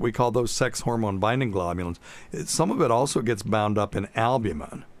 And those, we call those sex hormone binding globulins. Some of it also gets bound up in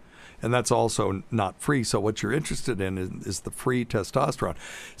albumin. and that's also not free. So what you're interested in is the free testosterone.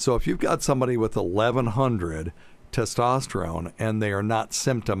 So if you've got somebody with 1,100 testosterone and they are not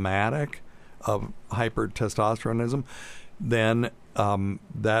symptomatic of hypertestosteronism, then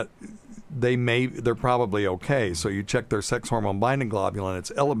they're probably okay. So you check their sex hormone binding globulin,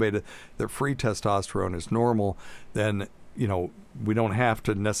 it's elevated, their free testosterone is normal, then we don't have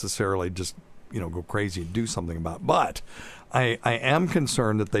to necessarily just go crazy and do something about it. But I am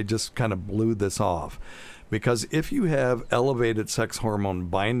concerned that they just kind of blew this off, because if you have elevated sex hormone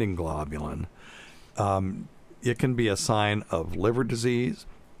binding globulin, it can be a sign of liver disease,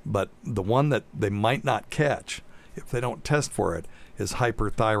 but the one that they might not catch if they don't test for it is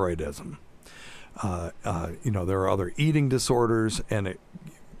hyperthyroidism. There are other eating disorders, and it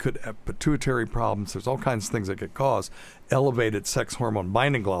could have pituitary problems. There's all kinds of things that could cause elevated sex hormone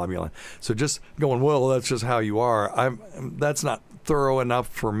binding globulin. So just going, well, that's just how you are, that's not thorough enough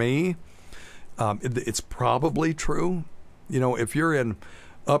for me. It's probably true. If you're in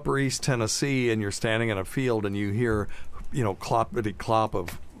Upper East Tennessee and you're standing in a field and you hear, cloppity clop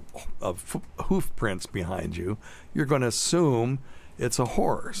of hoof prints behind you, you're going to assume it's a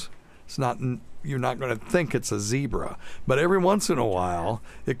horse. You're not going to think it's a zebra, but every once in a while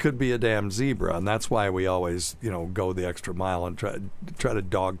it could be a damn zebra, and that's why we always, go the extra mile and try to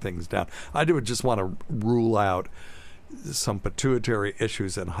dog things down. I would just want to rule out some pituitary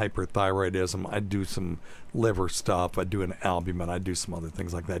issues and hyperthyroidism. I do some liver stuff. I do an albumin. I do some other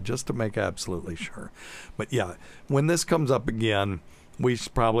things like that just to make absolutely sure. But yeah, when this comes up again, we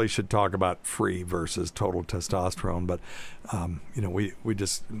probably should talk about free versus total testosterone. But, we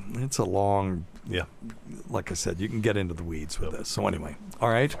just, it's a long, like I said, you can get into the weeds with this. So anyway, all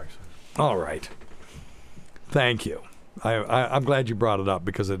right. Thank you. I'm glad you brought it up,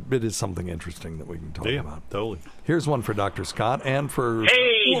 because it is something interesting that we can talk about. Totally. Here's one for Dr. Scott and for...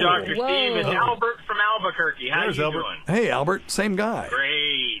 Hey, Dr. Steve. It's Albert from Albuquerque. How you doing? Hey, Albert. Same guy.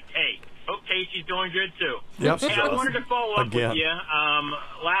 Great. Hey, hope Tacie's doing good, too. Yep. Hey, I wanted to follow up with you.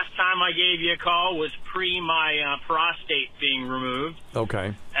 Last time I gave you a call was my prostate being removed.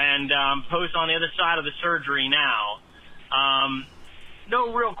 Okay. And post on the other side of the surgery now.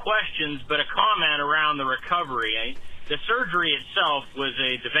 No real questions, but a comment around the recovery. The surgery itself was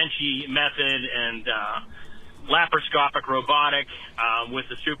a Da Vinci method and laparoscopic robotic with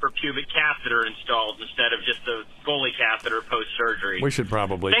a suprapubic catheter installed instead of just a Foley catheter post-surgery. We should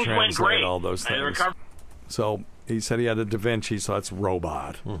probably translate all those things. So he said he had a Da Vinci, so that's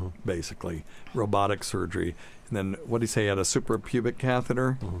robot, basically. Robotic surgery. And then what did he say? He had a suprapubic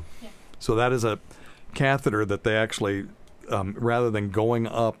catheter? Yeah. So that is a catheter that they actually... rather than going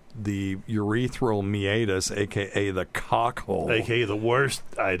up the urethral meatus, a.k.a. the cock hole. A.k.a. the worst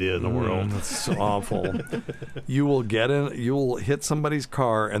idea in the world. That's awful. You will hit somebody's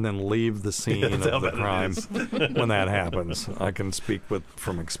car and then leave the scene of the crime when that happens. I can speak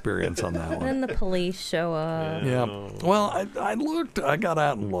from experience on that one. Then the police show up. Yeah. Well, I looked. I got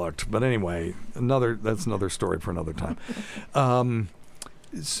out and looked. But anyway, that's another story for another time.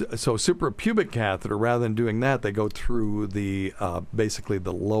 So suprapubic catheter, rather than doing that, they go through the basically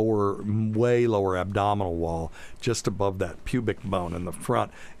the way lower abdominal wall, just above that pubic bone in the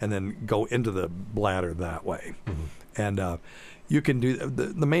front, and then go into the bladder that way. And you can do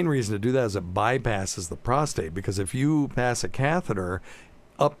the main reason to do that is it bypasses the prostate, because if you pass a catheter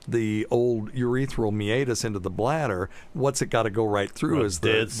up the old urethral meatus into the bladder, what's it got to go right through is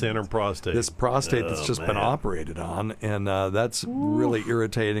the dead center prostate. This prostate that's just been operated on, and that's really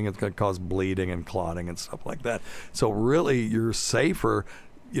irritating. It's going to cause bleeding and clotting and stuff like that. So really, you're safer,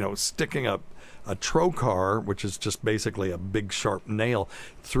 sticking a trocar, which is just basically a big sharp nail,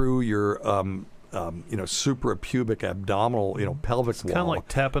 through your suprapubic abdominal, pelvic wall. Kind of like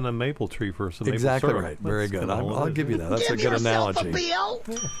tapping a maple tree for some exactly maple syrup. Right. Very good. I'll give you that. That's a good analogy.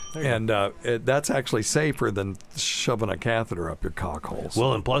 And that's actually safer than shoving a catheter up your cock holes.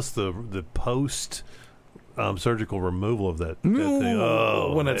 Well, and plus the post surgical removal of that thing.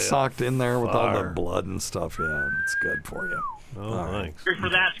 When it's socked in there with all the blood and stuff, it's good for you. Thanks. For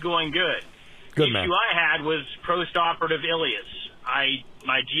that's going good. Good, the man. issue I had was post-operative ileus.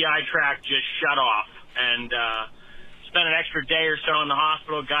 My GI tract just shut off, and spent an extra day or so in the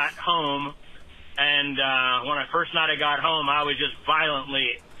hospital, got home, and when I first night I got home, I was just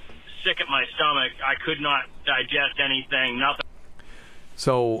violently sick at my stomach. I could not digest anything, nothing.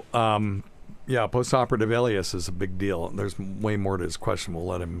 So, post-operative ileus is a big deal. There's way more to his question. We'll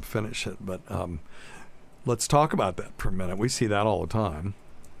let him finish it, but let's talk about that for a minute. We see that all the time.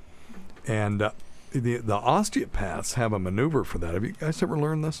 And the osteopaths have a maneuver for that. Have you guys ever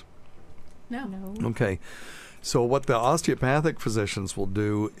learned this? No. Okay. So what the osteopathic physicians will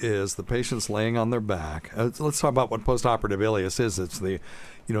do is the patient's laying on their back. Let's talk about what postoperative ileus is. It's the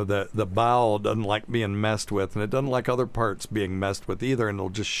bowel doesn't like being messed with, and it doesn't like other parts being messed with either, and it'll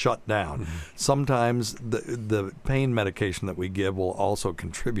just shut down. Mm-hmm. Sometimes the pain medication that we give will also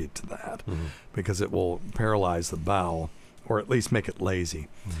contribute to that because it will paralyze the bowel or at least make it lazy.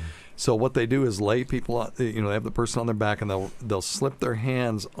 Mm-hmm. So what they do is lay people, they have the person on their back, and they'll slip their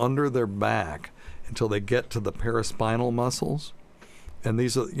hands under their back until they get to the paraspinal muscles. And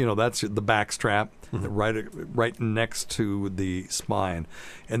these are, that's the back strap right next to the spine.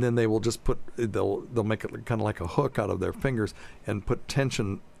 And then they will just they'll make it kind of like a hook out of their fingers and put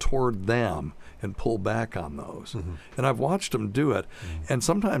tension toward them and pull back on those. Mm-hmm. And I've watched them do it. Mm-hmm. And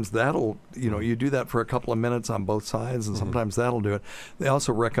sometimes that'll, you do that for a couple of minutes on both sides, and sometimes that'll do it. They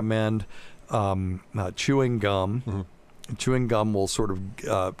also recommend chewing gum. Mm-hmm. Chewing gum will sort of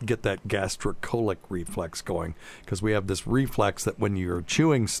get that gastrocolic reflex going, because we have this reflex that when you're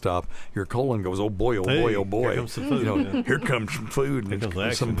chewing stuff, your colon goes, oh boy, oh boy. Here comes some food. Here comes some food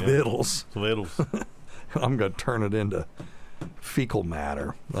and some vittles. Some vittles. I'm going to turn it into fecal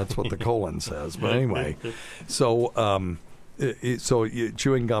matter. That's what the colon says. But anyway, so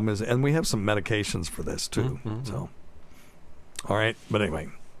chewing gum is, and we have some medications for this too. Mm-hmm. So, all right, but anyway,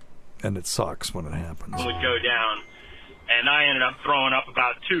 and it sucks when it happens. Would go down. And I ended up throwing up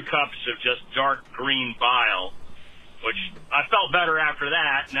about 2 cups of just dark green bile, which I felt better after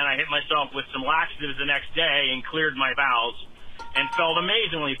that. And then I hit myself with some laxatives the next day and cleared my bowels and felt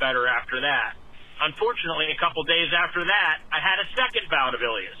amazingly better after that. Unfortunately, a couple days after that, I had a second bout of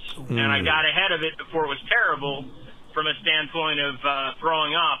ileus. And I got ahead of it before it was terrible from a standpoint of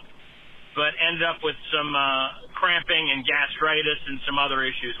throwing up, but ended up with some cramping and gastritis and some other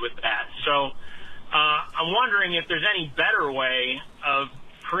issues with that. So I'm wondering if there's any better way of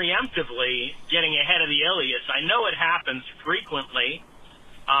preemptively getting ahead of the ileus. I know it happens frequently.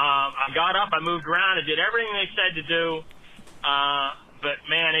 I got up, I moved around, I did everything they said to do, but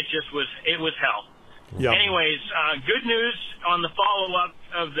man, it was hell. Yep. Anyways, good news on the follow-up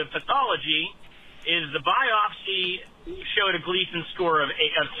of the pathology is the biopsy showed a Gleason score of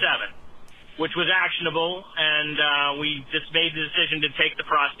 7, which was actionable, and we just made the decision to take the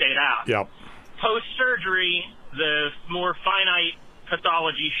prostate out. Yep. Post-surgery, the more finite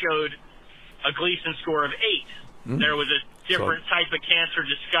pathology showed a Gleason score of 8. There was a different type of cancer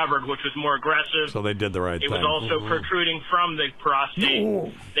discovered, which was more aggressive. So they did the right thing. It was also protruding from the prostate.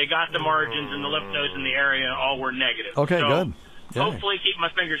 No. They got the margins and the lymph nodes in the area, all were negative. Okay, so good. Yeah. Hopefully, keep my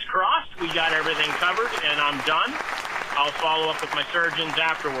fingers crossed. We got everything covered, and I'm done. I'll follow up with my surgeons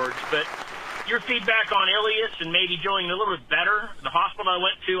afterwards. But your feedback on ileus and maybe doing a little bit better. The hospital I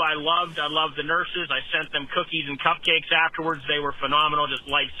went to, I loved the nurses. I sent them cookies and cupcakes afterwards. They were phenomenal, just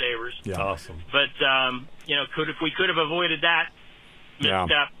lifesavers. Yeah, awesome. But if we could have avoided that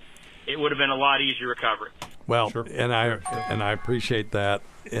misstep, it would have been a lot easier recovery. Well, sure. and I appreciate that.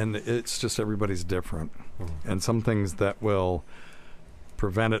 And it's just everybody's different, and some things that will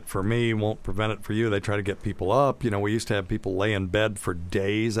prevent it for me won't prevent it for you. They try to get people up. We used to have people lay in bed for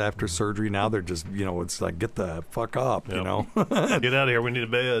days after surgery. Now they're just, it's like, get the fuck up, Get out of here. We need a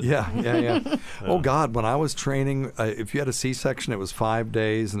bed. Yeah. Oh, God, when I was training, if you had a C-section, it was 5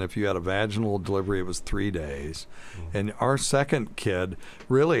 days. And if you had a vaginal delivery, it was 3 days. And our second kid,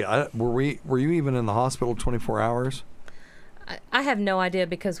 really, were you even in the hospital 24 hours? I have no idea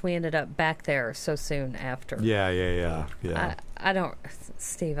because we ended up back there so soon after. Yeah. I don't,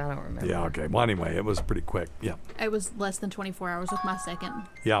 Steve, I don't remember. Yeah, okay. Well, anyway, it was pretty quick. Yeah. It was less than 24 hours with my second.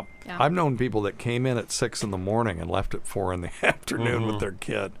 Yeah. I've known people that came in at 6 in the morning and left at 4 in the afternoon with their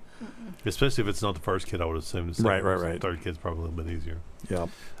kid. Especially if it's not the first kid, I would assume. Right. The third kid's probably a little bit easier. Yeah.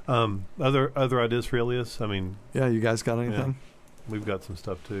 Other ideas for ileus? I mean. Yeah, you guys got anything? Yeah. We've got some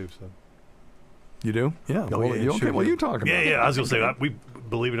stuff too, so. You do? Yeah. Oh, well, yeah, what are you talking about? Yeah. I was going to say, we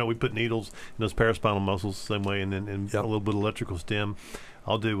believe it or not, we put needles in those paraspinal muscles the same way, and then a little bit of electrical stim.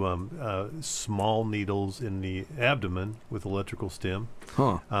 I'll do small needles in the abdomen with electrical stim.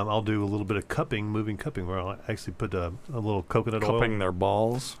 Huh. I'll do a little bit of moving cupping, where I'll actually put a little coconut oil. Cupping their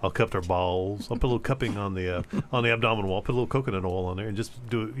balls? I'll cup their balls. I'll put a little cupping on the abdominal wall, put a little coconut oil on there, and just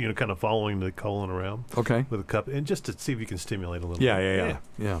do it, kind of following the colon around. Okay. With a cup, and just to see if you can stimulate a little bit.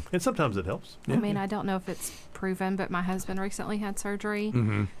 Yeah. And sometimes it helps. I mean, I don't know if it's proven, but my husband recently had surgery,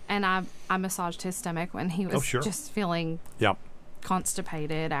 and I massaged his stomach when he was just feeling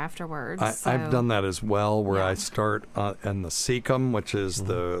constipated afterwards. I've done that as well, where I start in the cecum, which is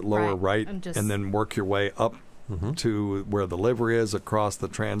the lower right, and then work your way up to where the liver is, across the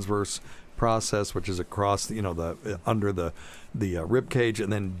transverse process, which is across, the under the rib cage,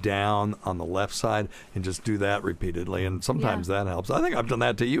 and then down on the left side, and just do that repeatedly. And sometimes that helps. I think I've done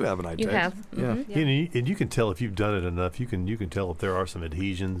that to you, haven't I? You have. Yeah. And you can tell if you've done it enough. You can tell if there are some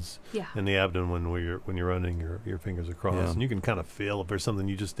adhesions in the abdomen when you're running your fingers across, and you can kind of feel if there's something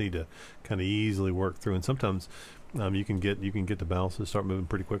you just need to kind of easily work through. And sometimes you can get the bowels to start moving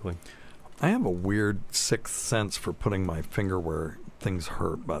pretty quickly. I have a weird sixth sense for putting my finger where things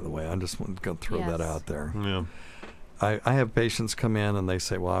hurt, by the way. I just want to throw that out there. Yeah. I have patients come in and they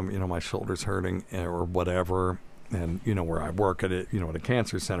say, well, my shoulder's hurting or whatever, and, where I work at at a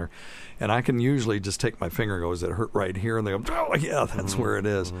cancer center, and I can usually just take my finger and go, does it hurt right here? And they go, oh, yeah, that's where it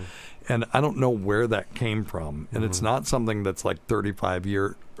is. And I don't know where that came from. And it's not something that's like 35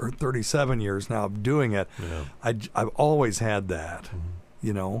 years or 37 years now of doing it. Yeah. I've always had that,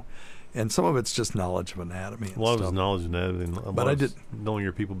 And some of it's just knowledge of anatomy. A lot of it's knowledge of anatomy. But I did knowing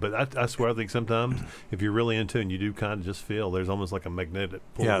your people. But I swear, I think sometimes if you're really into it, and you do kind of just feel there's almost like a magnetic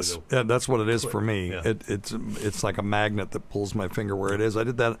pull. Yes, that's what it is for me. Yeah. It's like a magnet that pulls my finger where it is. I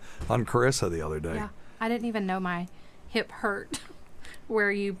did that on Carissa the other day. Yeah, I didn't even know my hip hurt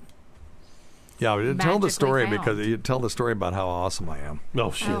where you. Yeah, tell the story because you tell the story about how awesome I am.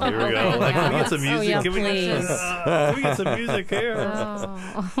 Oh shit! Here we go. Can we get some music? Can we get some music here?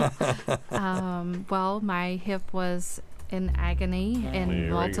 Well, my hip was in agony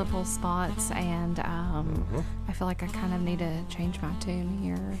in multiple spots, and I feel like I kind of need to change my tune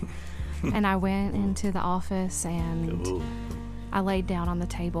here. And I went into the office and. I laid down on the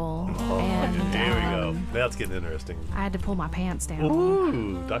table, and here we go. That's getting interesting. I had to pull my pants down.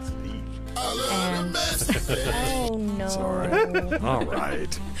 Ooh, that's deep. And oh no! Sorry. All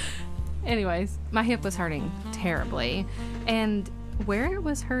right. Anyways, my hip was hurting terribly, and where it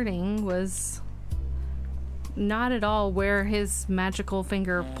was hurting was not at all where his magical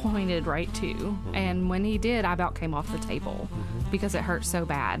finger pointed right to. And when he did, I about came off the table because it hurt so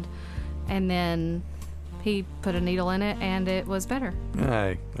bad. And then he put a needle in it, and it was better.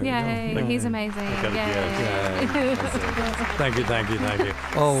 Yay. Yay. He's amazing. Yay. Thank you.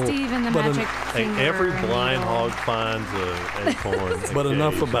 Oh, Steve and the magic finger. Hey, every blind hog finds an acorn. But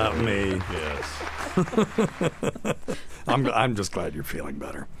enough about me. Yes. I'm just glad you're feeling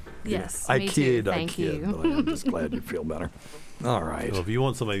better. Yes, I me kid, too. Thank you. but I'm just glad you feel better. All right. So if you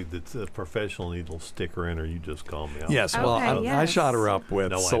want somebody that's a professional needle sticker in her, you just call me. Yes, well, I shot her up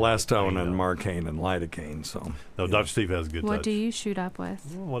with Celestone and Marcaine and Lidocaine. So no, Dr. Steve has a good touch. What do you shoot up with?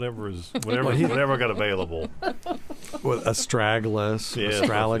 Whatever I got available. With astragalus,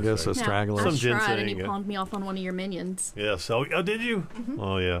 astragalus. Some ginseng. And you pawned me off on one of your minions. Yes. Oh, did you?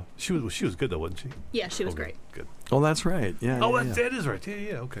 Oh, yeah. She was good though, wasn't she? Yeah, she was great. Good. Oh, that's right. Yeah. Oh, that is right.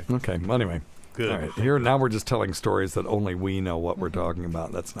 Yeah. Okay. Okay. Well, anyway. Good. All right. Here now we're just telling stories that only we know what we're talking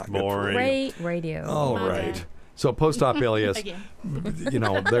about. That's not boring. Great radio. All right. So post Op Ileus,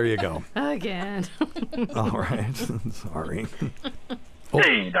 there you go. Again. All right. Sorry.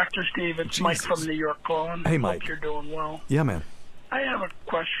 Hey, Dr. Steve, it's Mike from New York calling. Hey, Mike. Hope you're doing well. Yeah, man. I have a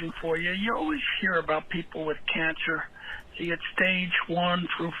question for you. You always hear about people with cancer. So you get stage 1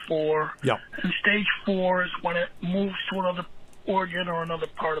 through 4. Yep. And stage 4 is when it moves to another organ or another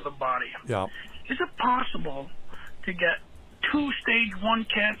part of the body. Yeah. Is it possible to get 2 stage 1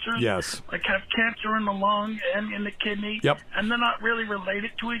 cancers? Yes. Like have cancer in the lung and in the kidney? Yep. And they're not really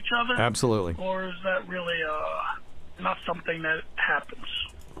related to each other? Absolutely. Or is that really not something that happens?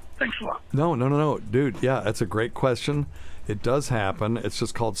 Thanks a lot. No. Dude, yeah, that's a great question. It does happen. It's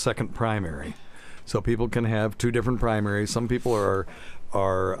just called second primary. So people can have 2 different primaries. Some people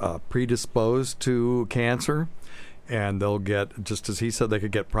are predisposed to cancer. And they'll get, just as he said, they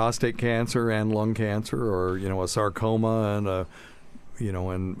could get prostate cancer and lung cancer, or a sarcoma and a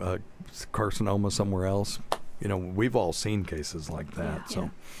carcinoma somewhere else. We've all seen cases like that.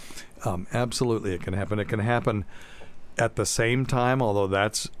 So, absolutely, it can happen. It can happen at the same time, although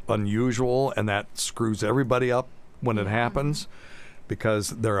that's unusual, and that screws everybody up when it happens, because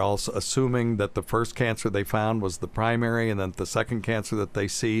they're also assuming that the first cancer they found was the primary, and then the second cancer that they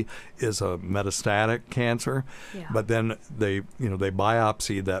see is a metastatic cancer. Yeah. But then they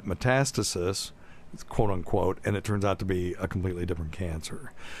biopsy that metastasis, quote unquote, and it turns out to be a completely different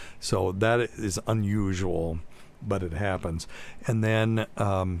cancer. So that is unusual, but it happens. And then,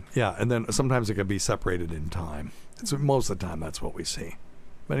 and then sometimes it can be separated in time. So most of the time, that's what we see.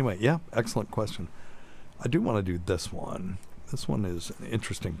 But anyway, excellent question. I do want to do this one. This one is an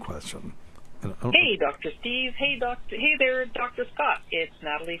interesting question. Hey, Dr. Steve. Hey there, Dr. Scott. It's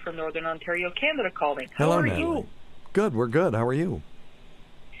Natalie from Northern Ontario, Canada calling. How Hello, are Natalie. you? Good. We're good. How are you?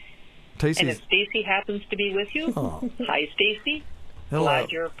 Tacie. And if Stacy happens to be with you, hi, Stacy. Hello.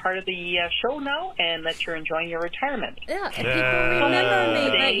 Glad you're part of the show now and that you're enjoying your retirement. Yeah, and people remember me,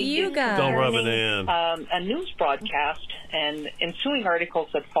 but you guys. Don't rub it in. A news broadcast and ensuing articles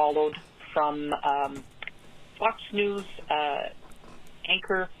that followed from Fox News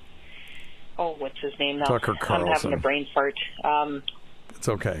anchor, what's his name now? Tucker Carlson. I'm having a brain fart. It's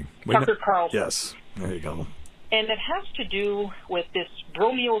okay. Tucker Carlson. Yes, there you go. And it has to do with this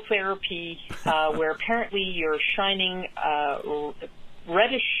bromeotherapy, where apparently you're shining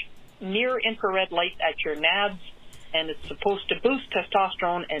reddish near-infrared light at your nads, and it's supposed to boost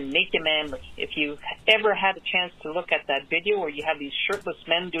testosterone and make you manly. If you ever had a chance to look at that video where you have these shirtless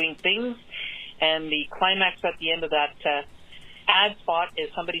men doing things, and the climax at the end of that ad spot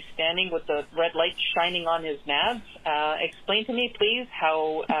is somebody standing with the red light shining on his nads, explain to me, please,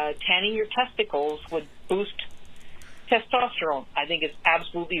 how tanning your testicles would boost testosterone. I think it's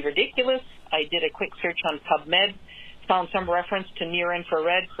absolutely ridiculous. I did a quick search on PubMed, found some reference to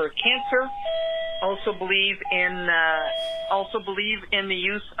near-infrared for cancer. Also believe in the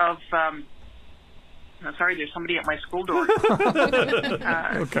use of. Sorry, there's somebody at my school door.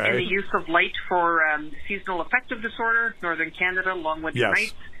 Okay. In the use of light for seasonal affective disorder, Northern Canada, long winter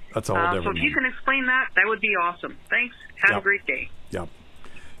nights. That's a whole different So if you can explain that, that would be awesome. Thanks. Have a great day. Yep.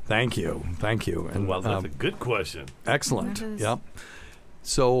 Thank you. And well, that's a good question. Excellent. Yep.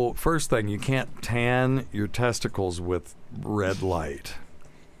 So first thing, you can't tan your testicles with red light.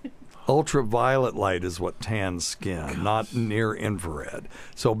 Ultraviolet light is what tans skin, not near infrared.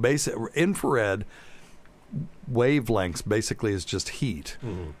 So infrared wavelengths basically is just heat,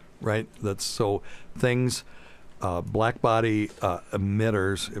 right? That's so things, black body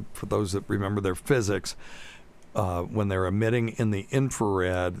emitters, for those that remember their physics, when they're emitting in the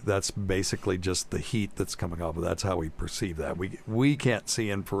infrared, that's basically just the heat that's coming off of. That's how we perceive that. We can't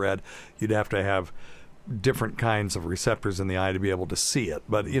see infrared. You'd have to have different kinds of receptors in the eye to be able to see it.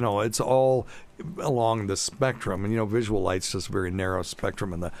 But, it's all along the spectrum. And, visual light's just a very narrow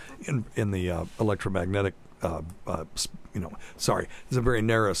spectrum in the electromagnetic, it's a very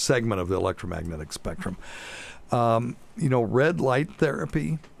narrow segment of the electromagnetic spectrum. Red light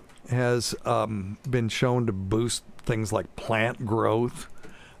therapy has been shown to boost things like plant growth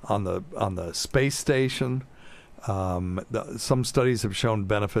on the space station. Some studies have shown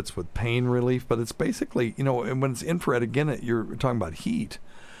benefits with pain relief, but it's basically, when it's infrared, again, you're talking about heat.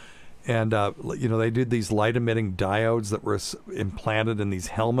 And, they did these light-emitting diodes that were implanted in these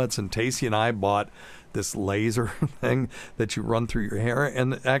helmets, and Tacie and I bought this laser thing that you run through your hair.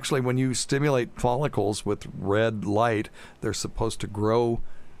 And actually, when you stimulate follicles with red light, they're supposed to grow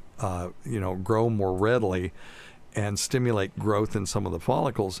more readily and stimulate growth in some of the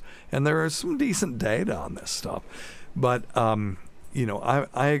follicles. And there is some decent data on this stuff. But,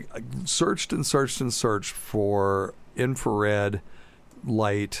 I searched and searched for infrared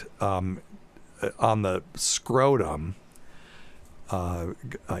light on the scrotum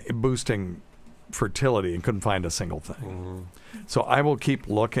boosting fertility and couldn't find a single thing. So I will keep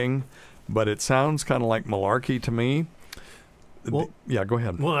looking, but it sounds kind of like malarkey to me. Well, yeah, go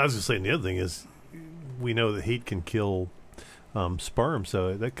ahead. Well, I was just saying, the other thing is we know that heat can kill sperm,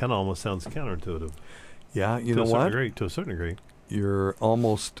 so that kind of almost sounds counterintuitive. Yeah, you know what? To a certain degree. You're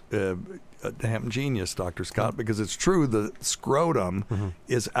almost a damn genius, Dr. Scott, because it's true the scrotum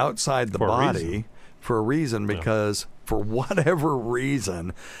is outside the body for a reason, because for whatever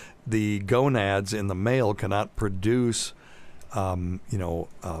reason, the gonads in the male cannot produce sperm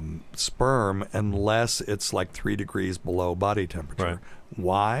unless it's like 3 degrees below body temperature. Right.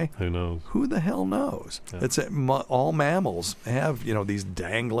 Why? Who knows? Who the hell knows? Yeah. It's all mammals have these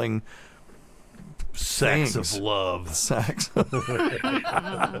dangling sacks of love. Sacks. So,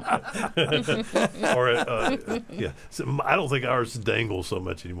 I don't think ours dangle so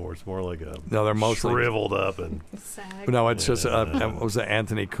much anymore. It's more like they're mostly shriveled up and. No, it's just was it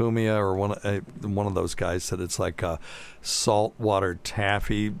Anthony Cumia or one of those guys said it's like saltwater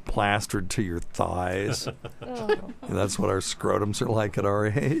taffy plastered to your thighs. And that's what our scrotums are like at our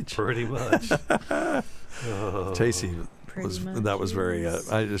age. Pretty much. Tacie. Was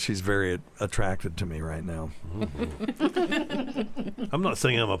very. She's very attracted to me right now. I'm not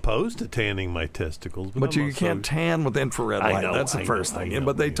saying I'm opposed to tanning my testicles, but you can't tan with infrared light. That's the first thing.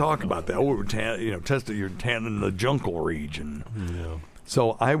 But they talk about that. You're tanning the jungle region. Yeah.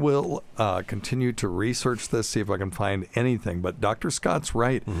 So I will continue to research this, see if I can find anything. But Dr. Scott's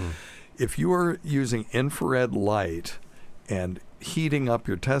right. If you are using infrared light and heating up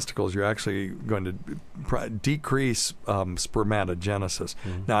your testicles, you're actually going to decrease spermatogenesis.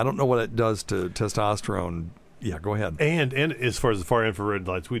 Now, I don't know what it does to testosterone yeah, go ahead. And as far as the far infrared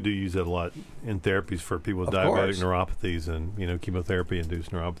lights, we do use that a lot in therapies for people with diabetic neuropathies and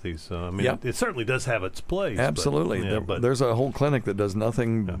chemotherapy-induced neuropathies. So I mean, it certainly does have its place. Absolutely. But there's a whole clinic that does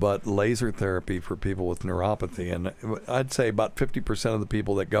nothing but laser therapy for people with neuropathy, and I'd say about 50% of the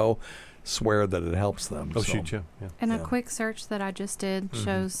people that go swear that it helps them. Oh, shoot, yeah. And a quick search that I just did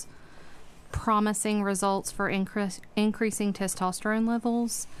shows promising results for increasing testosterone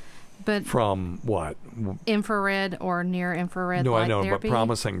levels. But from what? Infrared or near infrared light No, I know, therapy. but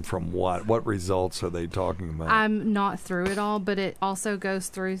promising from what? What results are they talking about? I'm not through it all, but it also goes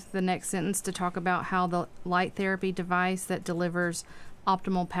through the next sentence to talk about how the light therapy device that delivers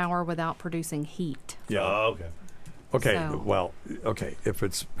optimal power without producing heat. Yeah. Oh, okay. Okay, So- well, okay, if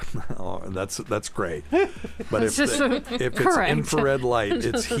it's that's great, but if Just it's correct. infrared light,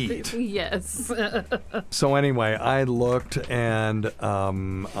 it's heat. Yes. So anyway, I looked and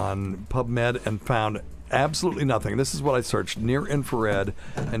on PubMed and found absolutely nothing. This is what I searched: near infrared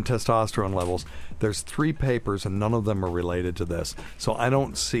and testosterone levels. There's 3 papers, and none of them are related to this. So I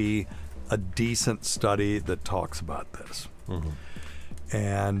don't see a decent study that talks about this.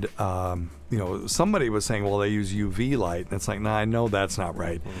 And somebody was saying, well, they use UV light, and it's like, I know that's not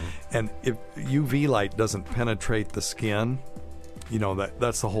right. And if UV light doesn't penetrate the skin,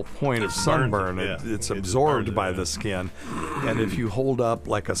 that's the whole point of sunburn. It's absorbed by the skin. And if you hold up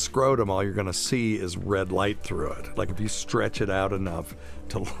like a scrotum, all you're going to see is red light through it. Like if you stretch it out enough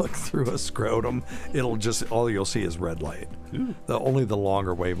to look through a scrotum, all you'll see is red light. Only the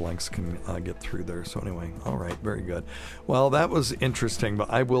longer wavelengths can get through there. So anyway, all right, very good. Well, that was interesting, but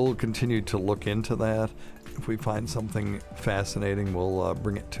I will continue to look into that. If we find something fascinating, we'll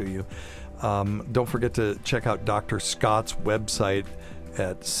bring it to you. Don't forget to check out Dr. Scott's website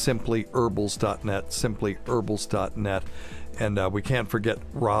at simplyherbals.net, and we can't forget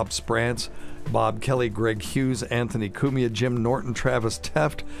Rob Sprance, Bob Kelly, Greg Hughes, Anthony Cumia, Jim Norton, Travis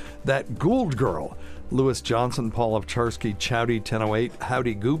Teft, that Gould Girl, Lewis Johnson, Paul Ovcharsky, Chowdy 1008,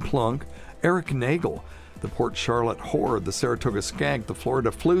 Howdy Gooplunk, Eric Nagel, the Port Charlotte Horde, the Saratoga Skank, the Florida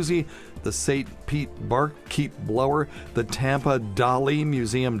Floozy, the St. Pete Barkeep Blower, the Tampa Dali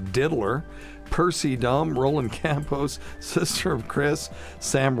Museum Diddler, Percy Dumb, Roland Campos, Sister of Chris,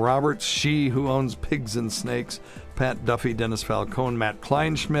 Sam Roberts, She Who Owns Pigs and Snakes, Pat Duffy, Dennis Falcone, Matt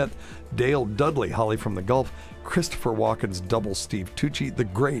Kleinschmidt, Dale Dudley, Holly from the Gulf, Christopher Walken's Double Steve Tucci, the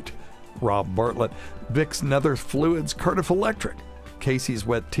Great Rob Bartlett, Vic's Nether Fluids, Cardiff Electric, Casey's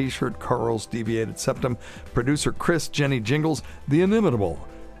Wet T-Shirt, Carl's Deviated Septum, producer Chris, Jenny Jingles, the inimitable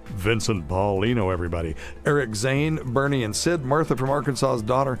Vincent Paulino, everybody, Eric Zane, Bernie and Sid, Martha from Arkansas's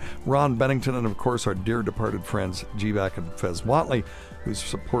Daughter, Ron Bennington, and of course our dear departed friends G-Back and Fez Watley, whose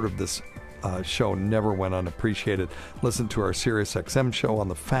support of this show never went unappreciated. Listen to our SiriusXM show on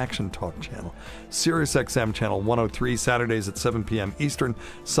the Faction Talk channel. SiriusXM channel 103, Saturdays at 7 p.m. Eastern,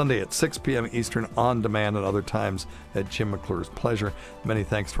 Sunday at 6 p.m. Eastern, on demand at other times at Jim McClure's pleasure. Many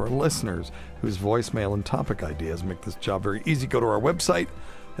thanks to our listeners whose voicemail and topic ideas make this job very easy. Go to our website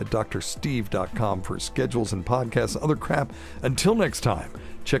at drsteve.com for schedules and podcasts and other crap. Until next time,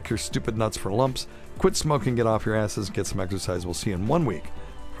 check your stupid nuts for lumps, quit smoking, get off your asses, get some exercise. We'll see you in 1 week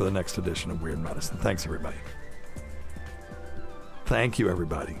for the next edition of Weird Medicine. Thanks, everybody. Thank you,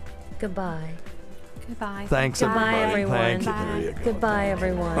 everybody. Goodbye. Goodbye. Thanks, Goodbye, everybody. everyone. Thank you. There you go. Goodbye,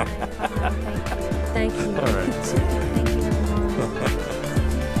 everyone. Thank you. All right.